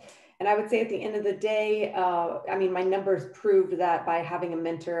Homes. And I would say at the end of the day, my numbers proved that by having a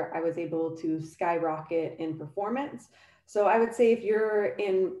mentor, I was able to skyrocket in performance. So I would say if you're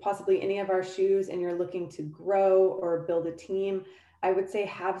in possibly any of our shoes and you're looking to grow or build a team, I would say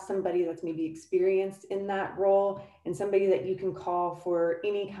have somebody that's maybe experienced in that role and somebody that you can call for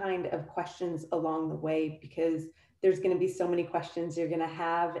any kind of questions along the way, because there's going to be so many questions you're going to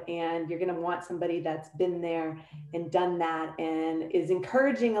have, and you're going to want somebody that's been there and done that and is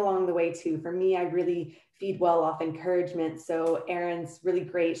encouraging along the way too. For me, I really feed well off encouragement. So Erin's really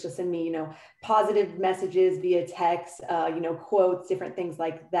great. She'll send me, positive messages via text, quotes, different things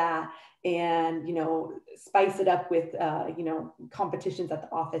like that. And, spice it up with, competitions at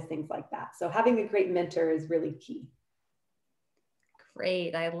the office, things like that. So having a great mentor is really key.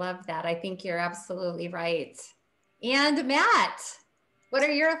 Great. I love that. I think you're absolutely right. And Matt, what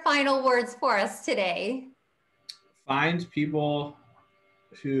are your final words for us today? Find people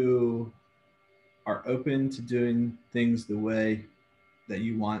who are open to doing things the way that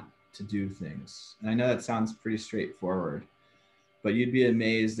you want to do things. And I know that sounds pretty straightforward, but you'd be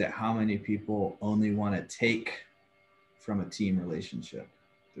amazed at how many people only want to take from a team relationship.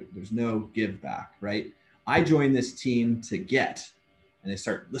 There's no give back, right? I joined this team to get. and they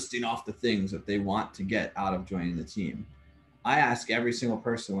start listing off the things that they want to get out of joining the team. I ask every single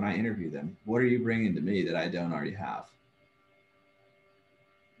person when I interview them, what are you bringing to me that I don't already have?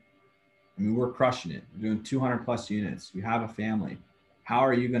 I mean, we're crushing it. We're doing 200 plus units. We have a family. How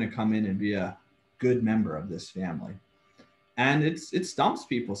are you going to come in and be a good member of this family? And it stumps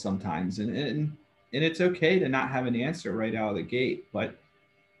people sometimes. And it's okay to not have an answer right out of the gate, but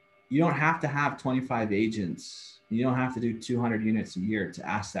you don't have to have 25 agents. You don't have to do 200 units a year to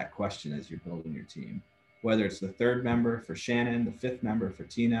ask that question as you're building your team. Whether it's the third member for Shannon, the fifth member for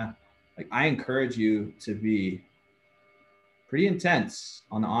Tina, like I encourage you to be pretty intense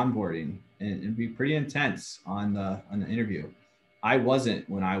on the onboarding and be pretty intense on the interview. I wasn't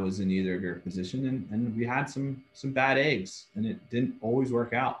when I was in either of your position, and we had some bad eggs, and it didn't always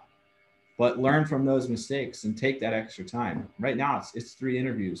work out. But learn from those mistakes and take that extra time. Right now, it's 3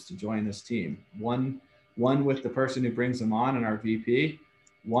 interviews to join this team. One with the person who brings them on and our VP,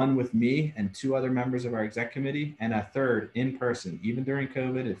 one with me and 2 other members of our exec committee, and a third in person. Even during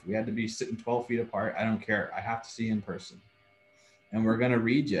COVID, if we had to be sitting 12 feet apart, I don't care. I have to see in person. And we're going to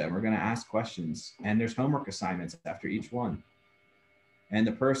read you and we're going to ask questions. And there's homework assignments after each one. And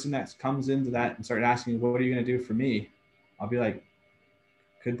the person that comes into that and start asking, what are you going to do for me? I'll be like,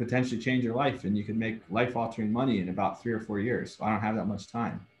 could potentially change your life, and you could make life-altering money in about 3 or 4 years. So I don't have that much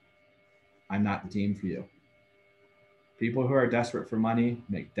time. I'm not the team for you. People who are desperate for money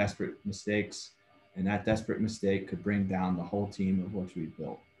make desperate mistakes, and that desperate mistake could bring down the whole team of which we've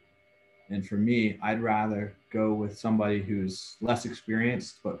built. And for me, I'd rather go with somebody who's less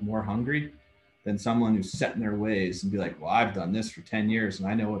experienced but more hungry than someone who's set in their ways and be like, well, I've done this for 10 years and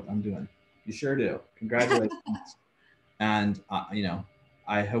I know what I'm doing. You sure do. Congratulations. And,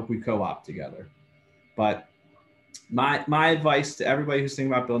 I hope we co-op together. But my advice to everybody who's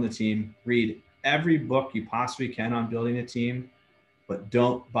thinking about building a team, read every book you possibly can on building a team, but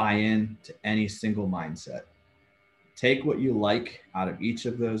don't buy in to any single mindset. Take what you like out of each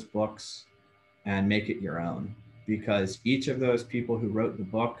of those books and make it your own, because each of those people who wrote the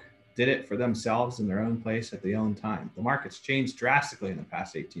book did it for themselves in their own place at their own time. The market's changed drastically in the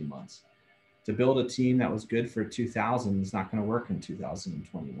past 18 months. To build a team that was good for 2000 is not going to work in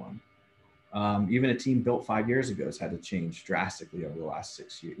 2021. Even a team built 5 years ago has had to change drastically over the last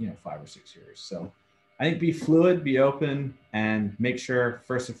 6 years, 5 or 6 years. So I think be fluid, be open, and make sure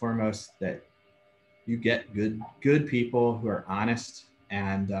first and foremost that you get good people who are honest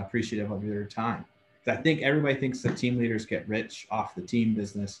and appreciative of your time. I think everybody thinks that team leaders get rich off the team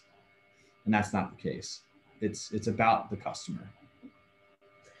business, and that's not the case. It's about the customer.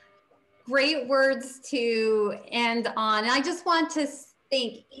 Great words to end on. And I just want to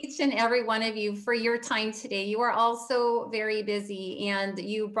thank each and every one of you for your time today. You are all so very busy, and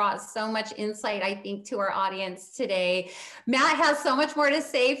you brought so much insight, I think, to our audience today. Matt has so much more to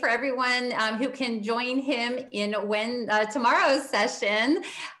say for everyone who can join him in tomorrow's session.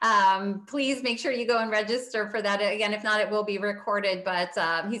 Please make sure you go and register for that. Again, if not, it will be recorded, but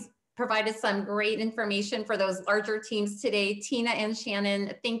he's provided some great information for those larger teams today. Tina and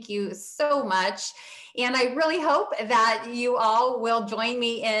Shannon, thank you so much. And I really hope that you all will join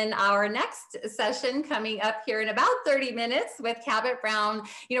me in our next session coming up here in about 30 minutes with Cabot Brown.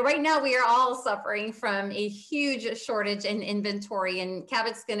 Right now we are all suffering from a huge shortage in inventory, and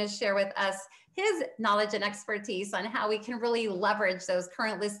Cabot's going to share with us his knowledge and expertise on how we can really leverage those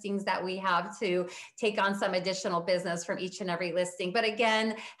current listings that we have to take on some additional business from each and every listing. But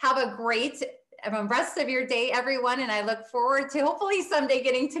again, have a great rest of your day, everyone. And I look forward to hopefully someday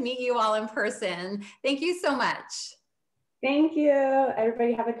getting to meet you all in person. Thank you so much. Thank you.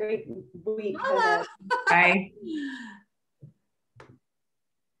 Everybody have a great week. Bye.